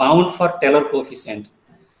bound for Taylor coefficient.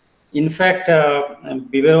 In fact,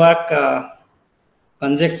 Biberwak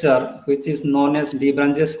conjecture, which is known as de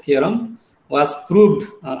Brange's theorem, was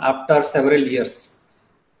proved after several years.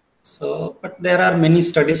 So, but there are many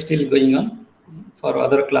studies still going on for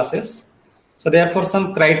other classes. So therefore,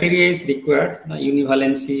 some criteria is required.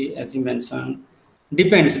 Univalency, as you mentioned,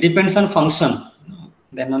 depends on function.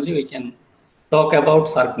 Then only we can talk about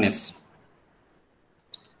sharpness.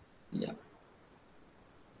 Yeah.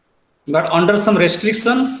 But under some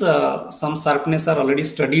restrictions, some sharpness are already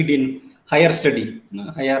studied in higher study,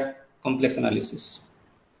 higher complex analysis.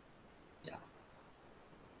 Yeah.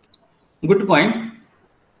 Good point.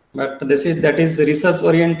 But that is research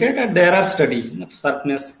oriented, and there are study.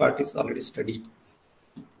 Sharpness part is already studied.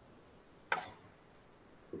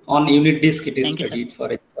 On unit disk, it is studied,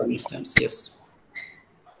 for instance. Yes.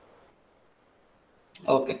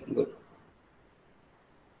 Okay, good.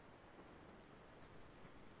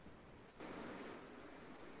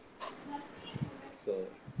 So,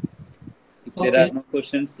 if there are no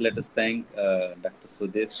questions, let us thank Dr.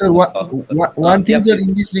 Swadesh. Sir, one thing, sir,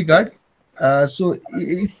 in this regard. So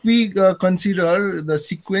if we consider the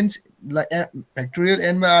sequence like factorial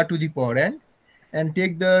n by r to the power n and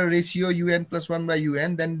take the ratio un plus 1 by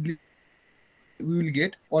un, then we will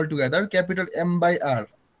get altogether capital M by r.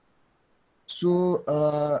 So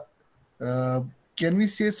can we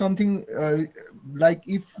say something like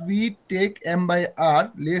if we take m by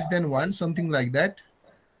r less than 1, something like that,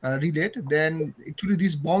 relate, then actually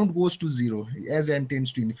this bound goes to 0 as n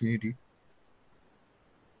tends to infinity.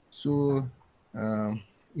 So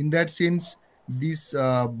in that sense, this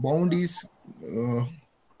bound is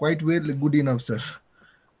quite well good enough, sir.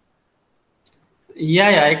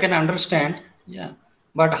 Yeah, I can understand. Yeah,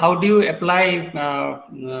 but how do you apply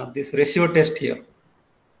this ratio test here?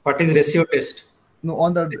 What is ratio test? No,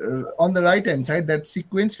 on the right hand side, that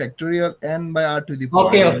sequence factorial n by r to the power.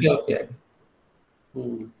 Okay.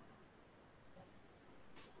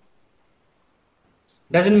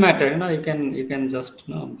 Doesn't matter, you can just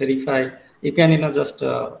verify. You can just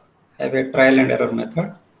have a trial and error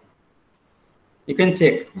method. You can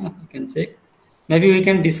check. Maybe we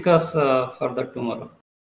can discuss further tomorrow.